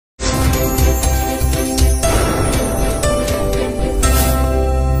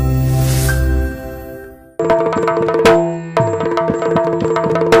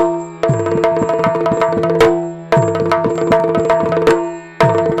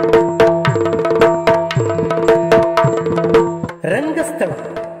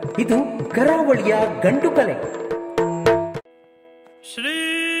ಗಂಡು ಕಲೆ.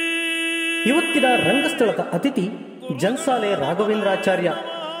 ಇವತ್ತಿನ ರಂಗಸ್ಥಳದ ಅತಿಥಿ ಜನ್ಸಾಲೆ ರಾಘವೇಂದ್ರ ಆಚಾರ್ಯ.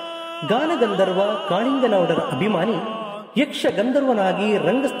 ಗಾನಗಂಧರ್ವ ಕಾಳಿಂಗನೌಡರ ಅಭಿಮಾನಿ, ಯಕ್ಷ ಗಂಧರ್ವನಾಗಿ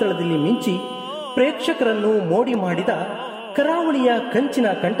ರಂಗಸ್ಥಳದಲ್ಲಿ ಮಿಂಚಿ ಪ್ರೇಕ್ಷಕರನ್ನು ಮೋಡಿ ಮಾಡಿದ ಕರಾವಳಿಯ ಕಂಚಿನ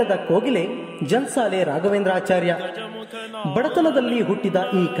ಕಂಠದ ಕೋಗಿಲೆ ಜನ್ಸಾಲೆ ರಾಘವೇಂದ್ರ ಆಚಾರ್ಯ. ಬಡತನದಲ್ಲಿ ಹುಟ್ಟಿದ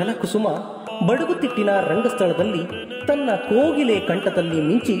ಈ ಕಲಕುಸುಮ ಬಡಗುತಿಟ್ಟಿನ ರಂಗಸ್ಥಳದಲ್ಲಿ ತನ್ನ ಕೋಗಿಲೆ ಕಂಠದಲ್ಲಿ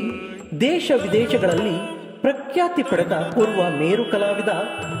ಮಿಂಚಿ ದೇಶ ವಿದೇಶಗಳಲ್ಲಿ ಪ್ರಖ್ಯಾತಿ ಪಡೆದ ಓರ್ವ ಮೇರು ಕಲಾವಿದ.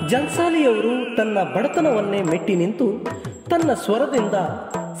 ಜನ್ಸಾಲೆಯವರು ತನ್ನ ಬಡತನವನ್ನೇ ಮೆಟ್ಟಿ ನಿಂತು ತನ್ನ ಸ್ವರದಿಂದ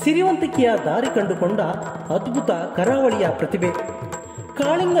ಸಿರಿವಂತಿಕೆಯ ದಾರಿ ಕಂಡುಕೊಂಡ ಅದ್ಭುತ ಕರಾವಳಿಯ ಪ್ರತಿಭೆ.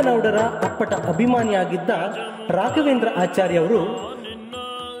 ಕಾಳಿಂಗನೌಡರ ಅಪ್ಪಟ ಅಭಿಮಾನಿಯಾಗಿದ್ದ ರಾಘವೇಂದ್ರ ಆಚಾರ್ಯವರು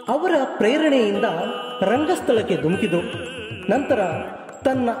ಅವರ ಪ್ರೇರಣೆಯಿಂದ ರಂಗಸ್ಥಳಕ್ಕೆ ಧುಮುಕಿದರು. ನಂತರ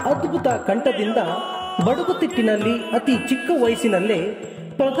ತನ್ನ ಅದ್ಭುತ ಕಂಠದಿಂದ ಬಡಗುತಿಟ್ಟಿನಲ್ಲಿ ಅತಿ ಚಿಕ್ಕ ವಯಸ್ಸಿನಲ್ಲೇ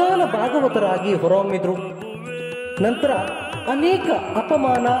ಪ್ರಧಾನ ಭಾಗವತರಾಗಿ ಹೊರಹೊಮ್ಮಿದ್ರು. ನಂತರ ಅನೇಕ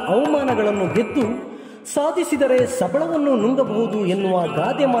ಅಪಮಾನ ಅವಮಾನಗಳನ್ನು ಗೆದ್ದು ಸಾಧಿಸಿದರೆ ಸಬಳವನ್ನು ನುಂಗಬಹುದು ಎನ್ನುವ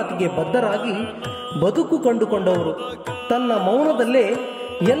ಗಾದೆ ಮಾತಿಗೆ ಬದ್ಧರಾಗಿ ಬದುಕು ಕಂಡುಕೊಂಡವರು. ತನ್ನ ಮೌನದಲ್ಲೇ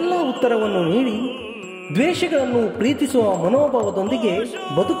ಎಲ್ಲ ಉತ್ತರವನ್ನು ನೀಡಿ ದ್ವೇಷಗಳನ್ನು ಪ್ರೀತಿಸುವ ಮನೋಭಾವದೊಂದಿಗೆ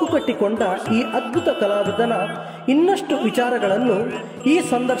ಬದುಕು ಕಟ್ಟಿಕೊಂಡ ಈ ಅದ್ಭುತ ಕಲಾವಿದನ ಇನ್ನಷ್ಟು ವಿಚಾರಗಳನ್ನು ಈ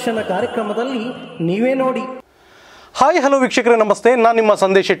ಸಂದರ್ಶನ ಕಾರ್ಯಕ್ರಮದಲ್ಲಿ ನೀವೇ ನೋಡಿ. ಹಾಯ್ ಹಲೋ ವೀಕ್ಷಕರೇ, ನಮಸ್ತೆ. ನಾನು ನಿಮ್ಮ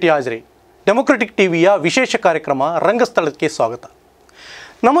ಸಂದೇಶ್ ಶೆಟ್ಟಿ ಹಾಜರಿ. ಡೆಮೊಕ್ರೆಟಿಕ್ ಟಿವಿಯ ವಿಶೇಷ ಕಾರ್ಯಕ್ರಮ ರಂಗಸ್ಥಳಕ್ಕೆ ಸ್ವಾಗತ.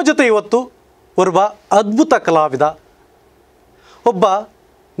 ನಮ್ಮ ಜೊತೆ ಇವತ್ತು ಒಬ್ಬ ಅದ್ಭುತ ಕಲಾವಿದ, ಒಬ್ಬ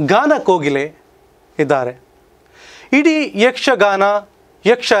ಗಾನ ಕೋಗಿಲೆ ಇದ್ದಾರೆ. ಇಡೀ ಯಕ್ಷಗಾನ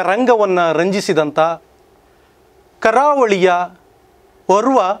ಯಕ್ಷ ರಂಗವನ್ನು ರಂಜಿಸಿದಂಥ ಕರಾವಳಿಯ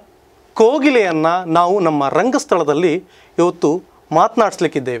ಓರ್ವ ಕೋಗಿಲೆಯನ್ನು ನಾವು ನಮ್ಮ ರಂಗಸ್ಥಳದಲ್ಲಿ ಇವತ್ತು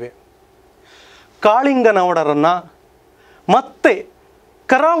ಮಾತನಾಡಿಸ್ಲಿಕ್ಕಿದ್ದೇವೆ. ಕಾಳಿಂಗನೌಡರನ್ನು ಮತ್ತೆ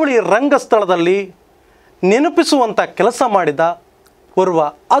ಕರಾವಳಿ ರಂಗಸ್ಥಳದಲ್ಲಿ ನೆನಪಿಸುವಂಥ ಕೆಲಸ ಮಾಡಿದ ಓರ್ವ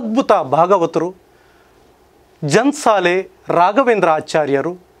ಅದ್ಭುತ ಭಾಗವತರು ಜನ್ಸಾಲೆ ರಾಘವೇಂದ್ರ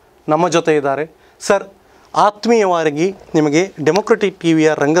ಆಚಾರ್ಯರು ನಮ್ಮ ಜೊತೆ ಇದ್ದಾರೆ. ಸರ್, ಆತ್ಮೀಯವಾಗಿ ನಿಮಗೆ ಡೆಮೊಕ್ರೆಟಿಕ್ ಟಿವಿಯ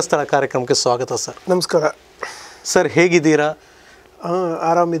ರಂಗಸ್ಥಳ ಕಾರ್ಯಕ್ರಮಕ್ಕೆ ಸ್ವಾಗತ ಸರ್. ನಮಸ್ಕಾರ ಸರ್, ಹೇಗಿದ್ದೀರಾ?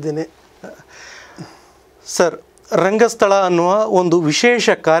 ಆರಾಮಿದ್ದೇನೆ ಸರ್. ರಂಗಸ್ಥಳ ಅನ್ನುವ ಒಂದು ವಿಶೇಷ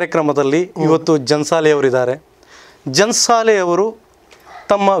ಕಾರ್ಯಕ್ರಮದಲ್ಲಿ ಇವತ್ತು ಜನ್ಸಾಲೆಯವರಿದ್ದಾರೆ. ಜನ್ಸಾಲೆಯವರು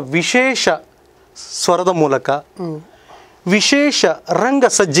ತಮ್ಮ ವಿಶೇಷ ಸ್ವರದ ಮೂಲಕ, ವಿಶೇಷ ರಂಗ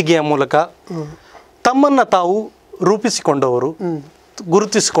ಸಜ್ಜಿಗೆಯ ಮೂಲಕ ತಮ್ಮನ್ನು ತಾವು ರೂಪಿಸಿಕೊಂಡವರು,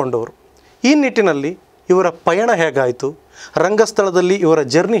 ಗುರುತಿಸಿಕೊಂಡವರು. ಈ ನಿಟ್ಟಿನಲ್ಲಿ ಇವರ ಪಯಣ ಹೇಗಾಯಿತು, ರಂಗಸ್ಥಳದಲ್ಲಿ ಇವರ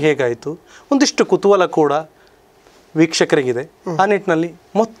ಜರ್ನಿ ಹೇಗಾಯಿತು, ಒಂದಿಷ್ಟು ಕುತೂಹಲ ಕೂಡ ವೀಕ್ಷಕರಿಗಿದೆ. ಆ ನಿಟ್ಟಿನಲ್ಲಿ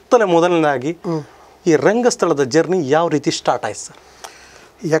ಮೊದಲನೇದಾಗಿ ಈ ರಂಗಸ್ಥಳದ ಜರ್ನಿ ಯಾವ ರೀತಿ ಸ್ಟಾರ್ಟ್ ಆಯ್ತು ಸರ್?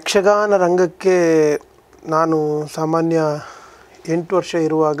 ಯಕ್ಷಗಾನ ರಂಗಕ್ಕೆ ನಾನು ಸಾಮಾನ್ಯ 8 ವರ್ಷ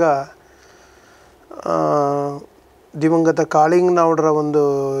ಇರುವಾಗ ದಿವಂಗತ ಕಾಳಿಂಗನೌಡರ ಒಂದು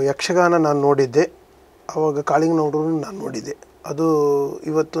ಯಕ್ಷಗಾನ ನಾನು ನೋಡಿದ್ದೆ. ಆವಾಗ ಕಾಳಿಂಗನೌಡರನ್ನು ನಾನು ನೋಡಿದ್ದೆ. ಅದು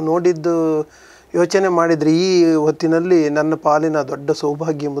ಇವತ್ತು ನೋಡಿದ್ದು ಯೋಚನೆ ಮಾಡಿದರೆ ಈ ಹೊತ್ತಿನಲ್ಲಿ ನನ್ನ ಪಾಲಿನ ದೊಡ್ಡ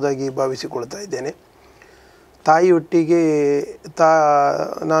ಸೌಭಾಗ್ಯ ಎಂಬುದಾಗಿ ಭಾವಿಸಿಕೊಳ್ತಾ ಇದ್ದೇನೆ. ತಾಯಿಯೊಟ್ಟಿಗೆ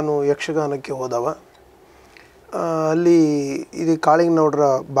ನಾನು ಯಕ್ಷಗಾನಕ್ಕೆ ಹೋದವ. ಅಲ್ಲಿ ಇದು ಕಾಳಿಂಗನೌಡರ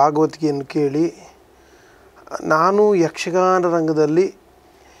ಭಾಗವತಿಕೆಯನ್ನು ಕೇಳಿ ನಾನು ಯಕ್ಷಗಾನ ರಂಗದಲ್ಲಿ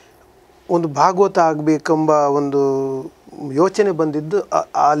ಒಂದು ಭಾಗವತ ಆಗಬೇಕೆಂಬ ಒಂದು ಯೋಚನೆ ಬಂದಿದ್ದು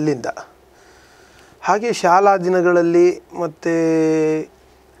ಅಲ್ಲಿಂದ. ಹಾಗೆ ಶಾಲಾ ದಿನಗಳಲ್ಲಿ ಮತ್ತು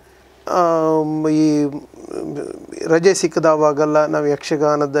ಈ ರಜೆ ಸಿಕ್ಕದವಾಗೆಲ್ಲ ನಾವು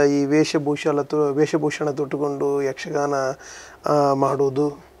ಯಕ್ಷಗಾನದ ಈ ವೇಷಭೂಷಣ ತೊಟ್ಟುಕೊಂಡು ಯಕ್ಷಗಾನ ಮಾಡೋದು.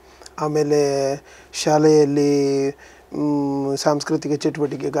 ಆಮೇಲೆ ಶಾಲೆಯಲ್ಲಿ ಸಾಂಸ್ಕೃತಿಕ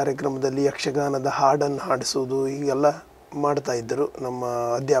ಚಟುವಟಿಕೆ ಕಾರ್ಯಕ್ರಮದಲ್ಲಿ ಯಕ್ಷಗಾನದ ಹಾಡನ್ನು ಹಾಡಿಸೋದು, ಹೀಗೆಲ್ಲ ಮಾಡ್ತಾಯಿದ್ದರು ನಮ್ಮ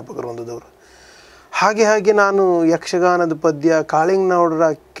ಅಧ್ಯಾಪಕರು ಒಂದದವರು. ಹಾಗೆ ನಾನು ಯಕ್ಷಗಾನದ ಪದ್ಯ ಕಾಳಿಂಗನೌಡರ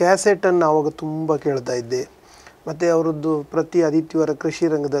ಕ್ಯಾಸೆಟನ್ನು ಆವಾಗ ತುಂಬ ಕೇಳ್ತಾ ಇದ್ದೆ. ಮತ್ತು ಅವರದ್ದು ಪ್ರತಿ ಆದಿತ್ಯವಾರ ಕೃಷಿ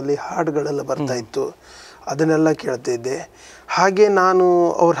ರಂಗದಲ್ಲಿ ಹಾಡುಗಳೆಲ್ಲ ಬರ್ತಾಯಿತ್ತು, ಅದನ್ನೆಲ್ಲ ಕೇಳ್ತಾ ಇದ್ದೆ. ಹಾಗೆ ನಾನು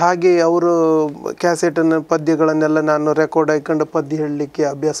ಅವರು ಕ್ಯಾಸೆಟನ್ನು ಪದ್ಯಗಳನ್ನೆಲ್ಲ ನಾನು ರೆಕಾರ್ಡ್ ಹಾಕೊಂಡು ಪದ್ಯ ಹೇಳಲಿಕ್ಕೆ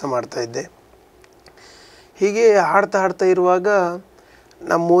ಅಭ್ಯಾಸ ಮಾಡ್ತಾಯಿದ್ದೆ. ಹೀಗೆ ಹಾಡ್ತಾ ಇರುವಾಗ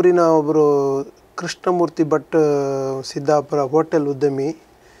ನಮ್ಮೂರಿನ ಒಬ್ಬರು ಕೃಷ್ಣಮೂರ್ತಿ ಭಟ್ ಸಿದ್ದಾಪುರ ಹೋಟೆಲ್ ಉದ್ಯಮಿ,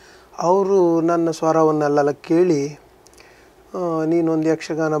 ಅವರು ನನ್ನ ಸ್ವರವನ್ನೆಲ್ಲ ಕೇಳಿ ನೀನೊಂದು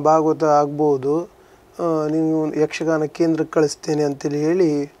ಯಕ್ಷಗಾನ ಭಾಗವತ ಆಗ್ಬೋದು, ನೀವು ಯಕ್ಷಗಾನ ಕೇಂದ್ರಕ್ಕೆ ಕಳಿಸ್ತೇನೆ ಅಂತೇಳಿ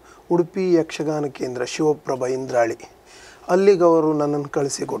ಹೇಳಿ ಉಡುಪಿ ಯಕ್ಷಗಾನ ಕೇಂದ್ರ ಶಿವಪ್ರಭ ಇಂದ್ರಾಳಿ ಅಲ್ಲಿಗೆ ಅವರು ನನ್ನನ್ನು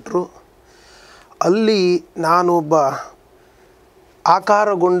ಕಳಿಸಿಕೊಟ್ರು. ಅಲ್ಲಿ ನಾನೊಬ್ಬ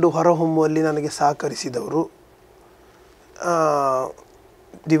ಆಕಾರಗೊಂಡು ಹೊರಹೊಮ್ಮುವಲ್ಲಿ ನನಗೆ ಸಹಕರಿಸಿದವರು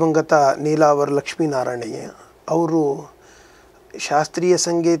ದಿವಂಗತ ನೀಲಾವರ ಲಕ್ಷ್ಮೀನಾರಾಯಣಯ್ಯ. ಅವರು ಶಾಸ್ತ್ರೀಯ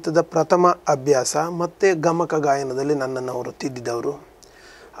ಸಂಗೀತದ ಪ್ರಥಮ ಅಭ್ಯಾಸ ಮತ್ತು ಗಮಕ ಗಾಯನದಲ್ಲಿ ನನ್ನನ್ನು ಅವರು ತಿದ್ದಿದ್ದವರು.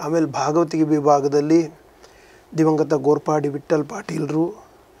 ಆಮೇಲೆ ಭಾಗವತಿಗೆ ವಿಭಾಗದಲ್ಲಿ ದಿವಂಗತ ಗೋರ್ಪಾಡಿ ವಿಠ್ಠಲ್ ಪಾಟೀಲ್ರು,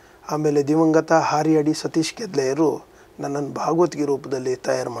 ಆಮೇಲೆ ದಿವಂಗತ ಹಾರಿಯಡಿ ಸತೀಶ್ ಕೆದ್ಲೆಯರು ನನ್ನನ್ನು ಭಾಗವತಿಗೆ ರೂಪದಲ್ಲಿ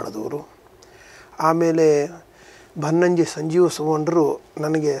ತಯಾರು ಮಾಡಿದವರು. ಆಮೇಲೆ ಬನ್ನಂಜಿ ಸಂಜೀವ ಸುವರ್ಣರು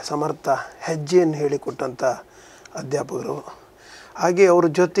ನನಗೆ ಸಮರ್ಥ ಹೆಜ್ಜೆಯನ್ನು ಹೇಳಿಕೊಟ್ಟಂಥ ಅಧ್ಯಾಪಕರು. ಹಾಗೆ ಅವ್ರ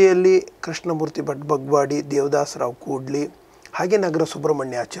ಜೊತೆಯಲ್ಲಿ ಕೃಷ್ಣಮೂರ್ತಿ ಭಟ್ ಬಗ್ವಾಡಿ, ದೇವದಾಸರಾವ್ ಕೂಡ್ಲಿ, ಹಾಗೆ ನಗರ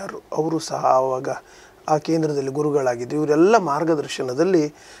ಸುಬ್ರಹ್ಮಣ್ಯಾಚಾರ್ಯರು ಅವರು ಸಹ ಆವಾಗ ಆ ಕೇಂದ್ರದಲ್ಲಿ ಗುರುಗಳಾಗಿದ್ದರು. ಇವರೆಲ್ಲ ಮಾರ್ಗದರ್ಶನದಲ್ಲಿ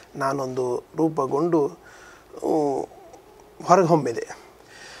ನಾನೊಂದು ರೂಪುಗೊಂಡು ಹೊರಹೊಮ್ಮಿದೆ.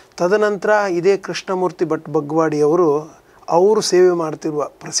 ತದನಂತರ ಇದೇ ಕೃಷ್ಣಮೂರ್ತಿ ಭಟ್ ಬಗ್ವಾಡಿಯವರು ಅವರು ಸೇವೆ ಮಾಡ್ತಿರುವ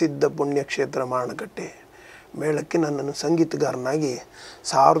ಪ್ರಸಿದ್ಧ ಪುಣ್ಯಕ್ಷೇತ್ರ ಮಾರಣಕಟ್ಟೆ ಮೇಳಕ್ಕೆ ನನ್ನನ್ನು ಸಂಗೀತಗಾರನಾಗಿ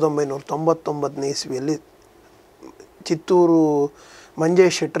 1999ನೇ ಇಸ್ವಿಯಲ್ಲಿ ಚಿತ್ತೂರು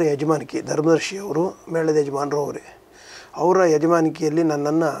ಮಂಜೇಶ್ ಶೆಟ್ಟರ ಯಜಮಾನಿಕೆ ಧರ್ಮದರ್ಶಿಯವರು ಮೇಳದ ಯಜಮಾನರು ಅವರೇ, ಅವರ ಯಜಮಾನಿಕೆಯಲ್ಲಿ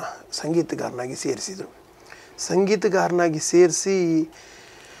ನನ್ನನ್ನು ಸಂಗೀತಗಾರನಾಗಿ ಸೇರಿಸಿದರು. ಸಂಗೀತಗಾರನಾಗಿ ಸೇರಿಸಿ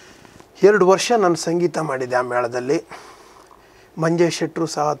 2 ವರ್ಷ ನಾನು ಸಂಗೀತ ಮಾಡಿದೆ ಆ ಮೇಳದಲ್ಲಿ. ಮಂಜೇಶ್ ಶೆಟ್ಟರು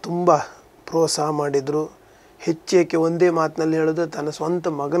ಸಹ ತುಂಬ ಪ್ರೋತ್ಸಾಹ ಮಾಡಿದರು. ಹೆಚ್ಚೇಕೆ ಒಂದೇ ಮಾತಿನಲ್ಲಿ ಹೇಳಿದ್ರೆ ತನ್ನ ಸ್ವಂತ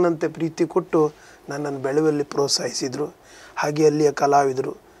ಮಗನಂತೆ ಪ್ರೀತಿ ಕೊಟ್ಟು ನನ್ನನ್ನು ಬೆಳೆಯುವಲ್ಲಿ ಪ್ರೋತ್ಸಾಹಿಸಿದರು. ಹಾಗೆ ಅಲ್ಲಿಯ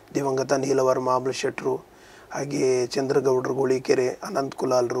ಕಲಾವಿದರು ದಿವಂಗತ ನೀಲವರ್ಮ ಮಾಬಲ ಶೆಟ್ಟರು, ಹಾಗೆ ಚಂದ್ರಗೌಡರು ಗುಳಿಕೆರೆ, ಅನಂತ್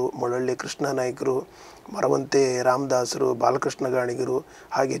ಕುಲಾಲ್ರು, ಮೊಳಳ್ಳಿ ಕೃಷ್ಣ ನಾಯ್ಕರು, ಮರವಂತೆ ರಾಮದಾಸರು, ಬಾಲಕೃಷ್ಣ ಗಾಣಿಗರು,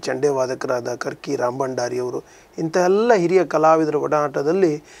 ಹಾಗೆ ಚಂಡೆವಾದಕರಾದ ಕರ್ಕಿ ರಾಮಭಂಡಾರಿಯವರು, ಇಂಥ ಎಲ್ಲ ಹಿರಿಯ ಕಲಾವಿದರ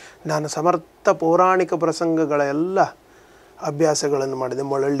ಒಡನಾಟದಲ್ಲಿ ನಾನು ಸಮರ್ಥ ಪೌರಾಣಿಕ ಪ್ರಸಂಗಗಳ ಎಲ್ಲ ಅಭ್ಯಾಸಗಳನ್ನು ಮಾಡಿದೆ.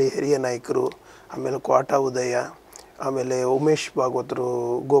 ಮೊಳಳ್ಳಿ ಹಿರಿಯ ನಾಯಕರು, ಆಮೇಲೆ ಕ್ವಾಟ ಉದಯ, ಆಮೇಲೆ ಉಮೇಶ್ ಭಾಗವತರು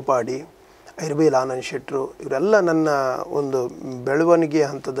ಗೋಪಾಡಿ, ಐರ್ಬೇಲ್ ಆನಂದ್ ಶೆಟ್ಟರು, ಇವರೆಲ್ಲ ನನ್ನ ಒಂದು ಬೆಳವಣಿಗೆಯ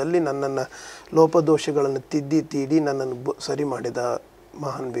ಹಂತದಲ್ಲಿ ನನ್ನನ್ನು ಲೋಪದೋಷಗಳನ್ನು ತೀಡಿ ನನ್ನನ್ನು ಸರಿ ಮಾಡಿದ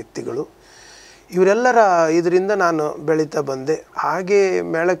ಮಹಾನ್ ವ್ಯಕ್ತಿಗಳು. ಇವರೆಲ್ಲರ ಇದರಿಂದ ನಾನು ಬೆಳೀತಾ ಬಂದೆ. ಹಾಗೆ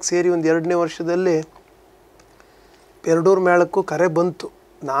ಮೇಳಕ್ಕೆ ಸೇರಿ ಒಂದು 2ನೇ ವರ್ಷದಲ್ಲಿ ಪೆರಡೂರು ಮೇಳಕ್ಕೂ ಕರೆ ಬಂತು.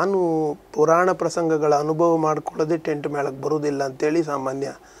 ನಾನು ಪುರಾಣ ಪ್ರಸಂಗಗಳ ಅನುಭವ ಮಾಡಿಕೊಳ್ಳದೆ ಟೆಂಟ್ ಮೇಳಕ್ಕೆ ಬರೋದಿಲ್ಲ ಅಂತೇಳಿ ಸಾಮಾನ್ಯ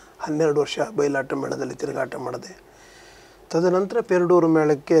 12 ವರ್ಷ ಬಯಲಾಟ ಮೇಳದಲ್ಲಿ ತಿರುಗಾಟ ಮಾಡಿದೆ. ತದನಂತರ ಪೆರಡೂರು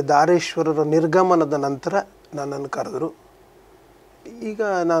ಮೇಳಕ್ಕೆ ದಾರೇಶ್ವರರ ನಿರ್ಗಮನದ ನಂತರ ನನ್ನನ್ನು ಕರೆದರು. ಈಗ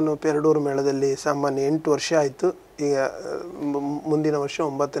ನಾನು ಪೆರಡೂರು ಮೇಳದಲ್ಲಿ ಸಾಮಾನ್ಯ 8 ವರ್ಷ ಆಯಿತು. ಈಗ ಮುಂದಿನ ವರ್ಷ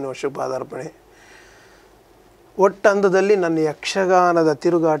 9ನೇ ವರ್ಷಕ್ಕೆ ಪಾದಾರ್ಪಣೆ. ಒಟ್ಟಂದದಲ್ಲಿ ನನ್ನ ಯಕ್ಷಗಾನದ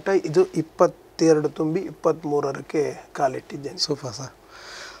ತಿರುಗಾಟ ಇದು 22 ತುಂಬಿ 23ಕ್ಕೆ ಕಾಲಿಟ್ಟಿದ್ದೇನೆ. Super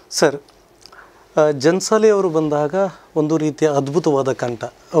sir. ಜನ್ಸಾಲೆ ಅವರು ಬಂದಾಗ ಒಂದು ರೀತಿಯ ಅದ್ಭುತವಾದ ಕಂಠ,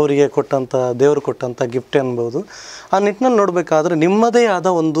 ಅವರಿಗೆ ಕೊಟ್ಟಂಥ ದೇವರು ಕೊಟ್ಟಂಥ ಗಿಫ್ಟ್ ಅನ್ಬೋದು. ಆ ನಿಟ್ಟಿನಲ್ಲಿ ನೋಡಬೇಕಾದ್ರೆ ನಿಮ್ಮದೇ ಆದ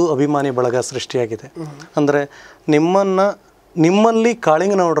ಒಂದು ಅಭಿಮಾನಿ ಬಳಗ ಸೃಷ್ಟಿಯಾಗಿದೆ. ಅಂದರೆ ನಿಮ್ಮಲ್ಲಿ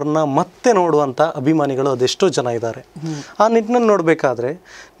ಕಾಳಿಂಗನವರನ್ನ ಮತ್ತೆ ನೋಡುವಂಥ ಅಭಿಮಾನಿಗಳು ಅದೆಷ್ಟೋ ಜನ ಇದ್ದಾರೆ. ಆ ನಿಟ್ಟಿನಲ್ಲಿ ನೋಡಬೇಕಾದ್ರೆ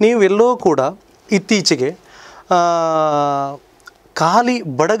ನೀವೆಲ್ಲೋ ಕೂಡ ಇತ್ತೀಚೆಗೆ ಖಾಲಿ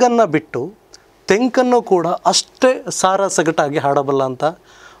ಬಡಗನ್ನು ಬಿಟ್ಟು ತೆಂಕನ್ನು ಕೂಡ ಅಷ್ಟೇ ಸಾರ ಸಗಟಾಗಿ ಹಾಡಬಲ್ಲ ಅಂತ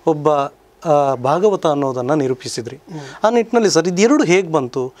ಒಬ್ಬ ಭಾಗವತ ಅನ್ನೋದನ್ನು ನಿರೂಪಿಸಿದ್ರಿ. ಆ ನಿಟ್ಟಿನಲ್ಲಿ ಸರ್ ಇದೆರಡು ಹೇಗೆ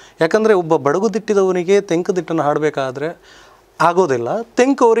ಬಂತು? ಯಾಕಂದರೆ ಒಬ್ಬ ಬಡಗು ದಿಟ್ಟಿದವನಿಗೆ ತೆಂಕು ದಿಟ್ಟನ್ನು ಹಾಡಬೇಕಾದ್ರೆ ಆಗೋದಿಲ್ಲ,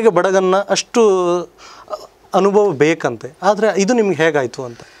 ತೆಂಕು ಅವರಿಗೆ ಬಡಗನ್ನು ಅಷ್ಟು ಅನುಭವ ಬೇಕಂತೆ. ಆದರೆ ಇದು ನಿಮ್ಗೆ ಹೇಗಾಯಿತು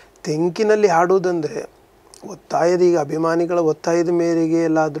ಅಂತ? ತೆಂಕಿನಲ್ಲಿ ಹಾಡುವುದಂದರೆ ಒತ್ತಾಯದ, ಈಗ ಅಭಿಮಾನಿಗಳ ಒತ್ತಾಯದ ಮೇರೆಗೆ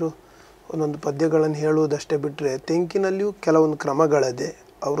ಎಲ್ಲಾದರೂ ಒಂದೊಂದು ಪದ್ಯಗಳನ್ನು ಹೇಳುವುದಷ್ಟೇ ಬಿಟ್ಟರೆ, ತೆಂಕಿನಲ್ಲಿಯೂ ಕೆಲವೊಂದು ಕ್ರಮಗಳಿದೆ,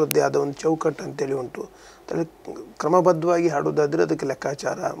 ಅವರದ್ದೇ ಆದ ಒಂದು ಚೌಕಟ್ಟು ಅಂತೇಳಿ ಉಂಟು. ಅದರಲ್ಲಿ ಕ್ರಮಬದ್ಧವಾಗಿ ಹಾಡೋದಾದರೆ ಅದಕ್ಕೆ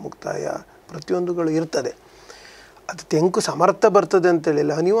ಲೆಕ್ಕಾಚಾರ, ಮುಕ್ತಾಯ ಪ್ರತಿಯೊಂದುಗಳು ಇರ್ತದೆ. ಅದು ತೆಂಕು ಸಮರ್ಥ ಬರ್ತದೆ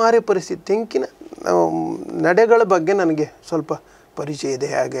ಅಂತೇಳಿಲ್ಲ, ಅನಿವಾರ್ಯ ಪರಿಸ್ಥಿತಿ. ತೆಂಕಿನ ನಡೆಗಳ ಬಗ್ಗೆ ನನಗೆ ಸ್ವಲ್ಪ ಪರಿಚಯ ಇದೆ,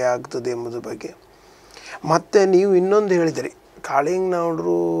 ಹೇಗೆ ಆಗ್ತದೆ ಎಂಬುದ್ರ ಬಗ್ಗೆ. ಮತ್ತು ನೀವು ಇನ್ನೊಂದು ಹೇಳಿದಿರಿ,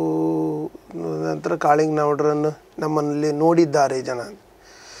 ಕಾಳಿಂಗನವಡರು ನಂತರ ಕಾಳಿಂಗನವಡರನ್ನು ನಮ್ಮಲ್ಲಿ ನೋಡಿದ್ದಾರೆ ಜನ.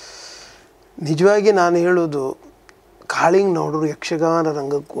 ನಿಜವಾಗಿ ನಾನು ಹೇಳೋದು, ಕಾಳಿಂಗನವಡರು ಯಕ್ಷಗಾನ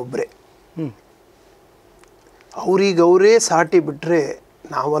ರಂಗಕ್ಕೆ ಒಬ್ಬರೇ. ಅವರೇ ಸಾಟಿ ಬಿಟ್ಟರೆ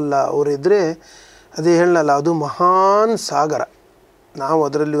ನಾವಲ್ಲ. ಅವರಿದ್ದರೆ ಅದೇ ಹೇಳಲ್ಲ, ಅದು ಮಹಾನ್ ಸಾಗರ, ನಾವು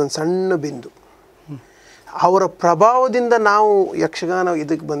ಅದರಲ್ಲಿ ಒಂದು ಸಣ್ಣ ಬಿಂದು. ಅವರ ಪ್ರಭಾವದಿಂದ ನಾವು ಯಕ್ಷಗಾನ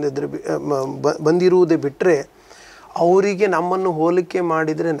ಇದಕ್ಕೆ ಬಂದಿರುವುದೇ ಬಿಟ್ಟರೆ, ಅವರಿಗೆ ನಮ್ಮನ್ನು ಹೋಲಿಕೆ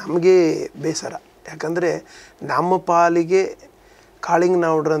ಮಾಡಿದರೆ ನಮಗೆ ಬೇಸರ. ಯಾಕಂದರೆ ನಮ್ಮ ಪಾಲಿಗೆ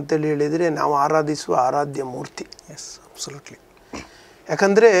ಕಾಳಿಂಗನವಡ್ರು ಅಂತೇಳಿ ಹೇಳಿದರೆ ನಾವು ಆರಾಧಿಸುವ ಆರಾಧ್ಯ ಮೂರ್ತಿ. S, absolutely.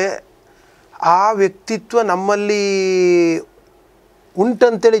 ಯಾಕಂದರೆ ಆ ವ್ಯಕ್ತಿತ್ವ ನಮ್ಮಲ್ಲಿ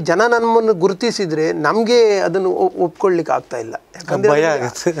ಉಂಟಂತೇಳಿ ಜನ ನಮ್ಮನ್ನು ಗುರುತಿಸಿದರೆ ನಮಗೆ ಅದನ್ನು ಒಪ್ಕೊಳ್ಳಿಕ್ಕೆ ಆಗ್ತಾ ಇಲ್ಲ. ಯಾಕಂದರೆ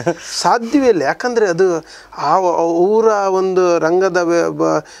ಸಾಧ್ಯವೇ ಇಲ್ಲ. ಯಾಕಂದರೆ ಅದು ಅವರ ಒಂದು ರಂಗದ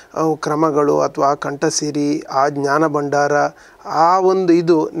ಕ್ರಮಗಳು ಅಥವಾ ಆ ಕಂಠಸಿರಿ, ಆ ಜ್ಞಾನ ಭಂಡಾರ, ಆ ಒಂದು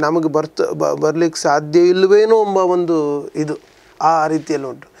ಇದು ನಮಗೆ ಬರ್ಲಿಕ್ಕೆ ಸಾಧ್ಯ ಇಲ್ಲವೇನೋ ಎಂಬ ಒಂದು ಇದು ಆ ರೀತಿಯಲ್ಲಿ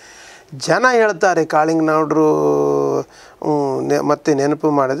ಉಂಟು. ಜನ ಹೇಳ್ತಾರೆ ಕಾಳಿಂಗನವಡ್ರು ಮತ್ತೆ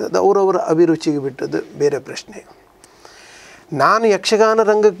ನೆನಪು ಮಾಡಿದೆ. ಅದು ಅವರವರ ಅಭಿರುಚಿಗೆ ಬಿಟ್ಟದ್ದು ಬೇರೆ ಪ್ರಶ್ನೆ. ನಾನು ಯಕ್ಷಗಾನ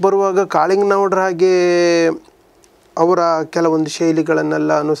ರಂಗಕ್ಕೆ ಬರುವಾಗ ಕಾಳಿಂಗನವರ ಹಾಗೆ ಅವರ ಕೆಲವೊಂದು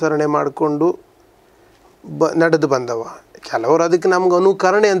ಶೈಲಿಗಳನ್ನೆಲ್ಲ ಅನುಸರಣೆ ಮಾಡಿಕೊಂಡು ನಡೆದು ಬಂದವ. ಕೆಲವರು ಅದಕ್ಕೆ ನಮ್ಗೆ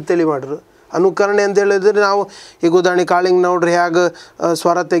ಅನುಕರಣೆ ಅಂತೇಳಿ ಮಾಡಿದ್ರು. ಅನುಕರಣೆ ಅಂತ ಹೇಳಿದ್ರೆ ನಾವು ಈಗ ಉದಾಹರಣೆ ಕಾಳಿಂಗನವ್ರು ಹೇಗೆ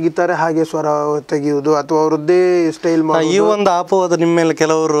ಸ್ವರ ತೆಗಿತಾರೆ ಹಾಗೆ ಸ್ವರ ತೆಗೆಯುವುದು, ಅಥವಾ ಅವರದ್ದೇ ಸ್ಟೈಲ್ ಮಾಡಿ. ಈ ಒಂದು ಅಪವಾದ ನಿಮ್ಮ ಮೇಲೆ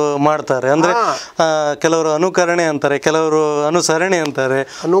ಕೆಲವರು ಮಾಡ್ತಾರೆ. ಅಂದ್ರೆ ಕೆಲವರು ಅನುಕರಣೆ ಅಂತಾರೆ, ಕೆಲವರು ಅನುಸರಣೆ ಅಂತಾರೆ.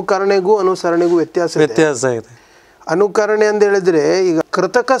 ಅನುಸರಣೆಗೂ ವ್ಯತ್ಯಾಸ ಇದೆ. ಅನುಕರಣೆ ಅಂತ ಹೇಳಿದ್ರೆ ಈಗ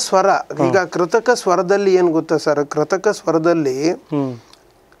ಕೃತಕ ಸ್ವರ, ಈಗ ಕೃತಕ ಸ್ವರದಲ್ಲಿ ಏನು ಗೊತ್ತಾ ಸರ್, ಕೃತಕ ಸ್ವರದಲ್ಲಿ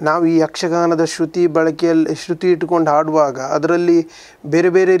ನಾವು ಈ ಯಕ್ಷಗಾನದ ಶ್ರುತಿ ಇಟ್ಕೊಂಡು ಹಾಡುವಾಗ ಅದರಲ್ಲಿ ಬೇರೆ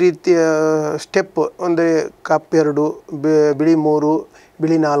ಬೇರೆ ರೀತಿಯ ಸ್ಟೆಪ್, ಅಂದರೆ ಕಪ್ 2, ಬಿಳಿ 3,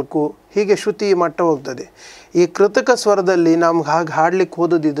 ಬಿಳಿ 4 ಹೀಗೆ ಶ್ರುತಿ ಮಟ್ಟ ಹೋಗ್ತದೆ. ಈ ಕೃತಕ ಸ್ವರದಲ್ಲಿ ನಮ್ಗೆ ಹಾಗೆ ಹಾಡ್ಲಿಕ್ಕೆ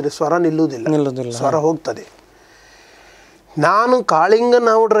ಓದೋದಿದ್ರೆ ಸ್ವರ ನಿಲ್ಲುವುದಿಲ್ಲ, ಸ್ವರ ಹೋಗ್ತದೆ. ನಾನು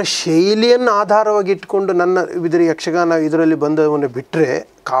ಕಾಳಿಂಗನವರ ಶೈಲಿಯನ್ನು ಆಧಾರವಾಗಿ ಇಟ್ಕೊಂಡು ನನ್ನ ಯಕ್ಷಗಾನ ಇದರಲ್ಲಿ ಬಂದವನ್ನ ಬಿಟ್ಟರೆ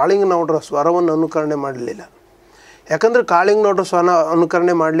ಕಾಳಿಂಗನವರ ಸ್ವರವನ್ನು ಅನುಕರಣೆ ಮಾಡಲಿಲ್ಲ. ಯಾಕಂದರೆ ಕಾಳಿಂಗನವರ ಸ್ವರ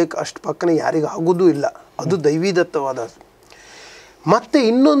ಅನುಕರಣೆ ಮಾಡಲಿಕ್ಕೆ ಅಷ್ಟು ಪಕ್ಕನೆ ಯಾರಿಗೂ ಆಗೋದೂ ಇಲ್ಲ, ಅದು ದೈವೀದತ್ತವಾದ. ಮತ್ತು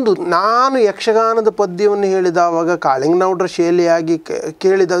ಇನ್ನೊಂದು, ನಾನು ಯಕ್ಷಗಾನದ ಪದ್ಯವನ್ನು ಹೇಳಿದವಾಗ ಕಾಳಿಂಗನವರ ಶೈಲಿಯಾಗಿ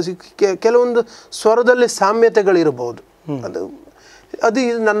ಕೇಳಿದ ಕೆಲವೊಂದು ಸ್ವರದಲ್ಲಿ ಸಾಮ್ಯತೆಗಳಿರಬಹುದು. ಅದು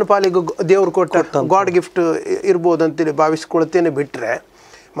ನನ್ನ ಪಾಲಿಗೆ ದೇವರು ಕೊಟ್ಟ ಗಾಡ್ ಗಿಫ್ಟ್ ಇರ್ಬೋದು ಅಂತೇಳಿ ಭಾವಿಸ್ಕೊಳ್ತೇನೆ. ಬಿಟ್ಟರೆ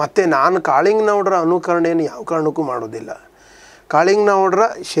ಮತ್ತು ನಾನು ಕಾಳಿಂಗನವರ ಅನುಕರಣೆಯನ್ನು ಯಾವ ಕಾರಣಕ್ಕೂ ಮಾಡೋದಿಲ್ಲ. ಕಾಳಿಂಗನವರ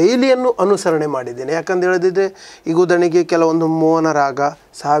ಶೈಲಿಯನ್ನು ಅನುಸರಣೆ ಮಾಡಿದ್ದೇನೆ. ಯಾಕಂತ ಹೇಳಿದ್ರೆ ಈಗ ಉದಾಹರಣೆಗೆ ಕೆಲವೊಂದು ಮೋಹನ ರಾಗ,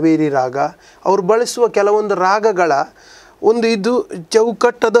 ಸಾವೇರಿ ರಾಗ, ಅವ್ರು ಬಳಸುವ ಕೆಲವೊಂದು ರಾಗಗಳ ಇದು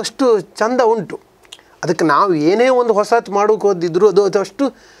ಚೌಕಟ್ಟದಷ್ಟು ಚಂದ ಉಂಟು. ಅದಕ್ಕೆ ನಾವು ಏನೇ ಒಂದು ಹೊಸತು ಮಾಡೋಕೆ ಹೋದಿದ್ರು ಅದಷ್ಟು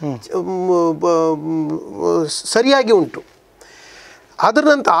ಸರಿಯಾಗಿ ಉಂಟು. ಅದರ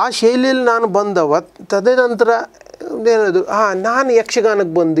ನಂತರ ಆ ಶೈಲಿಯಲ್ಲಿ ನಾನು ಬಂದವ. ತದನಂತರ ಏನದು, ನಾನು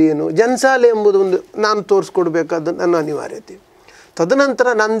ಯಕ್ಷಗಾನಕ್ಕೆ ಬಂದು ಏನು ಜನ್ಸಾಲೆ ಎಂಬುದು ಒಂದು ನಾನು ತೋರಿಸ್ಕೊಡ್ಬೇಕಾದ ನನ್ನ ಅನಿವಾರ್ಯತೆ. ತದನಂತರ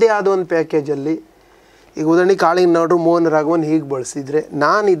ನನ್ನದೇ ಆದ ಒಂದು ಪ್ಯಾಕೇಜಲ್ಲಿ ಈಗ ಉದಾಹರಣೆ ಕಾಳಿಂಗನವರು ಮೋಹನ ರಾಗವನ್ನು ಹೀಗೆ ಬಳಸಿದರೆ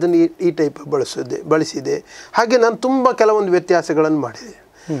ನಾನು ಇದನ್ನು ಈ ಟೈಪ್ ಬಳಸಿದೆ. ಹಾಗೆ ನಾನು ತುಂಬ ಕೆಲವೊಂದು ವ್ಯತ್ಯಾಸಗಳನ್ನು ಮಾಡಿದೆ.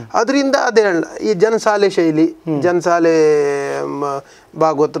 ಅದರಿಂದ ಅದೇ ಈ ಜನಸಾಲೆ ಶೈಲಿ, ಜನಸಾಲೆ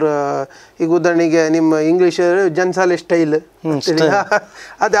ಭಾಗವತರ, ಈಗ ಉದಾಹರಣೆಗೆ ನಿಮ್ಮ ಇಂಗ್ಲೀಷ್ ಜನಸಾಲೆ ಸ್ಟೈಲ್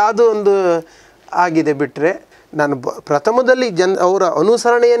ಅದು ಒಂದು ಆಗಿದೆ. ಬಿಟ್ಟರೆ ನಾನು ಪ್ರಥಮದಲ್ಲಿ ಅವರ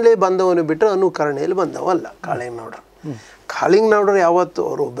ಅನುಸರಣೆಯಲ್ಲೇ ಬಂದವನು ಬಿಟ್ಟರೆ ಅನುಕರಣೆಯಲ್ಲಿ ಬಂದವಲ್ಲ ಕಾಳಿಂಗನವರು. ಕಾಳಿಂಗನವರು ಯಾವತ್ತು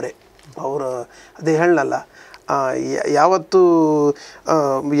ಅವರೊಬ್ಬರೇ, ಅವರು ಅದೇ ಹೇಳಲ್ಲ, ಯಾವತ್ತು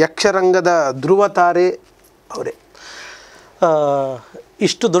ಯಕ್ಷರಂಗದ ಧ್ರುವ ತಾರೆ ಅವರೇ.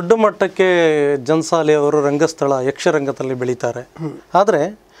 ಇಷ್ಟು ದೊಡ್ಡ ಮಟ್ಟಕ್ಕೆ ಜನ್ಸಾಲೆಯವರು ರಂಗಸ್ಥಳ ಯಕ್ಷರಂಗದಲ್ಲಿ ಬೆಳೀತಾರೆ. ಆದರೆ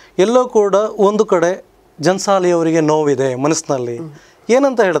ಎಲ್ಲೋ ಕೂಡ ಒಂದು ಕಡೆ ಜನ್ಸಾಲೆಯವರಿಗೆ ನೋವಿದೆ ಮನಸ್ಸಿನಲ್ಲಿ.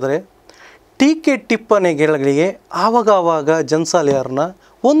 ಏನಂತ ಹೇಳಿದ್ರೆ ಟೀಕೆ ಟಿಪ್ಪಣಿಗಳಿಗೆ ಆವಾಗ ಜನ್ಸಾಲೆಯವ್ರನ್ನ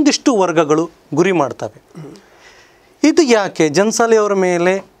ಒಂದಿಷ್ಟು ವರ್ಗಗಳು ಗುರಿ ಮಾಡ್ತವೆ. ಇದು ಯಾಕೆ ಜನ್ಸಾಲೆಯವರ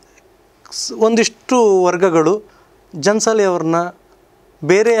ಮೇಲೆ ಒಂದಿಷ್ಟು ವರ್ಗಗಳು ಜನ್ಸಾಲೆಯವ್ರನ್ನ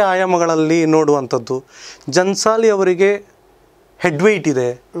ಬೇರೆ ಆಯಾಮಗಳಲ್ಲಿ ನೋಡುವಂಥದ್ದು? ಜನ್ಸಾಲೆಯವರಿಗೆ ಹೆಡ್ವೈಟ್ ಇದೆ,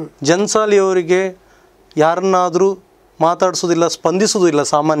 ಜನ್ಸಾಲೆಯವರಿಗೆ ಯಾರನ್ನಾದರೂ ಮಾತಾಡಿಸೋದಿಲ್ಲ, ಸ್ಪಂದಿಸೋದಿಲ್ಲ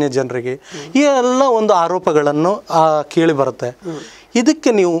ಸಾಮಾನ್ಯ ಜನರಿಗೆ, ಈ ಎಲ್ಲ ಒಂದು ಆರೋಪಗಳನ್ನು ಕೇಳಿ ಬರುತ್ತೆ.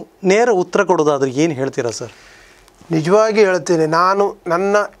 ಇದಕ್ಕೆ ನೀವು ನೇರ ಉತ್ತರ ಕೊಡೋದಾದ್ರೆ ಏನು ಹೇಳ್ತೀರಾ ಸರ್? ನಿಜವಾಗಿ ಹೇಳ್ತೇನೆ, ನಾನು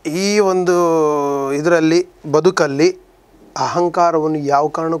ನನ್ನ ಈ ಒಂದು ಇದರಲ್ಲಿ ಬದುಕಲ್ಲಿ ಅಹಂಕಾರವನ್ನು ಯಾವ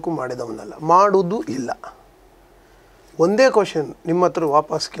ಕಾರಣಕ್ಕೂ ಮಾಡಿದವನಲ್ಲ, ಮಾಡುವುದೂ ಇಲ್ಲ. ಒಂದೇ ಕ್ವಶನ್ ನಿಮ್ಮ ಹತ್ರ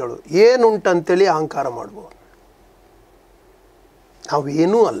ವಾಪಸ್ ಕೇಳು, ಏನುಂಟಂತೇಳಿ ಅಹಂಕಾರ ಮಾಡ್ಬೋದು?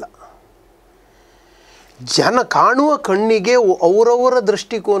 ನಾವೇನೂ ಅಲ್ಲ. ಜನ ಕಾಣುವ ಕಣ್ಣಿಗೆ ಅವರವರ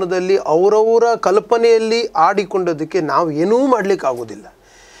ದೃಷ್ಟಿಕೋನದಲ್ಲಿ ಅವರವರ ಕಲ್ಪನೆಯಲ್ಲಿ ಆಡಿಕೊಂಡೋದಕ್ಕೆ ನಾವು ಏನೂ ಮಾಡಲಿಕ್ಕಾಗೋದಿಲ್ಲ.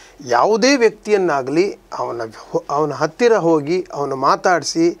 ಯಾವುದೇ ವ್ಯಕ್ತಿಯನ್ನಾಗಲಿ ಅವನ ಹತ್ತಿರ ಹೋಗಿ ಅವನ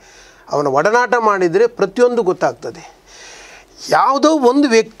ಮಾತಾಡಿಸಿ ಅವನ ಒಡನಾಟ ಮಾಡಿದರೆ ಪ್ರತಿಯೊಂದು ಗೊತ್ತಾಗ್ತದೆ. ಯಾವುದೋ ಒಂದು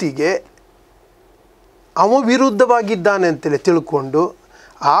ವ್ಯಕ್ತಿಗೆ ಅವ ವಿರುದ್ಧವಾಗಿದ್ದಾನೆ ಅಂತೇಳಿ ತಿಳ್ಕೊಂಡು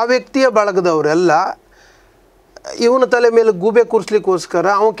ಆ ವ್ಯಕ್ತಿಯ ಬಳಗದವರೆಲ್ಲ ಇವನ ತಲೆ ಮೇಲೆ ಗೂಬೆ ಕೂರಿಸ್ಲಿಕ್ಕೋಸ್ಕರ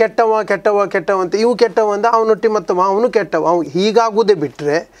ಅವನು ಕೆಟ್ಟವ ಅಂತ ಇವು ಕೆಟ್ಟವ ಅಂದ ಅವನೊಟ್ಟಿ ಮತ್ತು ಅವನು ಕೆಟ್ಟವ, ಅವನು ಹೀಗಾಗುವುದೇ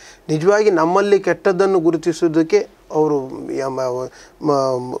ಬಿಟ್ಟರೆ ನಿಜವಾಗಿ ನಮ್ಮಲ್ಲಿ ಕೆಟ್ಟದ್ದನ್ನು ಗುರುತಿಸೋದಕ್ಕೆ ಅವರು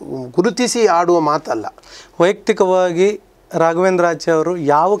ಗುರುತಿಸಿ ಆಡುವ ಮಾತಲ್ಲ. ವೈಯಕ್ತಿಕವಾಗಿ ರಾಘವೇಂದ್ರ ಆಚಾರ್ಯ ಅವರು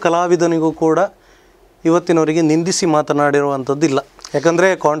ಯಾವ ಕಲಾವಿದನಿಗೂ ಕೂಡ ಇವತ್ತಿನವರಿಗೆ ನಿಂದಿಸಿ ಮಾತನಾಡಿರುವಂಥದ್ದು ಇಲ್ಲ, ಯಾಕಂದರೆ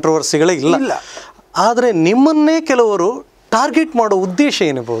ಕಾಂಟ್ರವರ್ಸಿಗಳೇ ಇಲ್ಲ. ಆದರೆ ನಿಮ್ಮನ್ನೇ ಕೆಲವರು ಟಾರ್ಗೆಟ್ ಮಾಡೋ ಉದ್ದೇಶ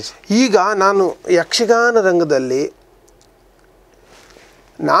ಏನಿರ್ಬೋದು? ಈಗ ನಾನು ಯಕ್ಷಗಾನ ರಂಗದಲ್ಲಿ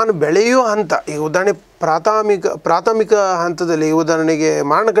ನಾನು ಬೆಳೆಯುವ ಹಂತ, ಈಗ ಉದಾಹರಣೆ ಪ್ರಾಥಮಿಕ ಹಂತದಲ್ಲಿ ಉದಾಹರಣೆಗೆ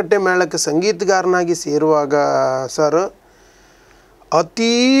ಮಾರಣಕಟ್ಟೆ ಮೇಳಕ್ಕೆ ಸಂಗೀತಗಾರನಾಗಿ ಸೇರುವಾಗ ಸರ್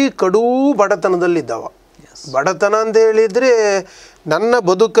ಅತೀ ಕಡು ಬಡತನದಲ್ಲಿದ್ದವ. ಬಡತನ ಅಂತ ಹೇಳಿದ್ರೆ ನನ್ನ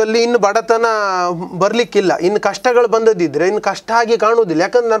ಬದುಕಲ್ಲಿ ಇನ್ನು ಬಡತನ ಬರಲಿಕ್ಕಿಲ್ಲ. ಇನ್ನು ಕಷ್ಟಗಳು ಬಂದದಿದ್ರೆ ಇನ್ನು ಕಷ್ಟ ಆಗಿ ಕಾಣುವುದಿಲ್ಲ.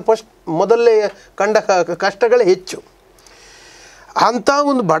 ಯಾಕಂದ್ರೆ ನಾನು ಮೊದಲೇ ಕಂಡ ಕಷ್ಟಗಳೇ ಹೆಚ್ಚು. ಅಂಥ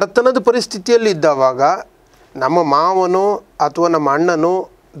ಒಂದು ಬಡತನದ ಪರಿಸ್ಥಿತಿಯಲ್ಲಿ ಇದ್ದವಾಗ ನಮ್ಮ ಮಾವನು ಅಥವಾ ನಮ್ಮ ಅಣ್ಣನು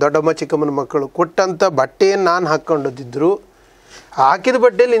ದೊಡ್ಡಮ್ಮ ಚಿಕ್ಕಮ್ಮನ ಮಕ್ಕಳು ಕೊಟ್ಟಂಥ ಬಟ್ಟೆಯನ್ನು ನಾನು ಹಾಕ್ಕೊಂಡಿದ್ದರು, ಹಾಕಿದ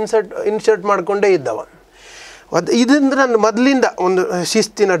ಬಟ್ಟೆಯಲ್ಲಿ ಇನ್ಸರ್ಟ್ ಮಾಡಿಕೊಂಡೇ ಇದ್ದವ. ಇದರಿಂದ ನಾನು ಮೊದಲಿಂದ ಒಂದು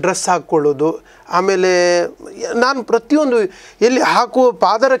ಶಿಸ್ತಿನ ಡ್ರೆಸ್ ಹಾಕ್ಕೊಳ್ಳೋದು. ಆಮೇಲೆ ನಾನು ಪ್ರತಿಯೊಂದು ಎಲ್ಲಿ ಹಾಕುವ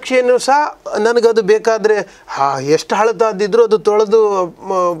ಪಾದರಕ್ಷೆಯನ್ನು ಸಹ ನನಗದು ಬೇಕಾದರೆ ಎಷ್ಟು ಹಳತಾದಿದ್ರು ಅದು ತೊಳೆದು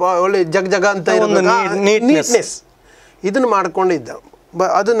ಒಳ್ಳೆ ಜಗ ಅಂತ ನೀಟ್ನೆಸ್ ಇದನ್ನು ಮಾಡಿಕೊಂಡಿದ್ದ.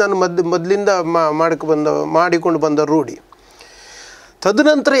 ಅದು ನಾನು ಮೊದಲಿಂದ ಮಾಡಿಕೊಂಡು ಬಂದ ರೂಢಿ.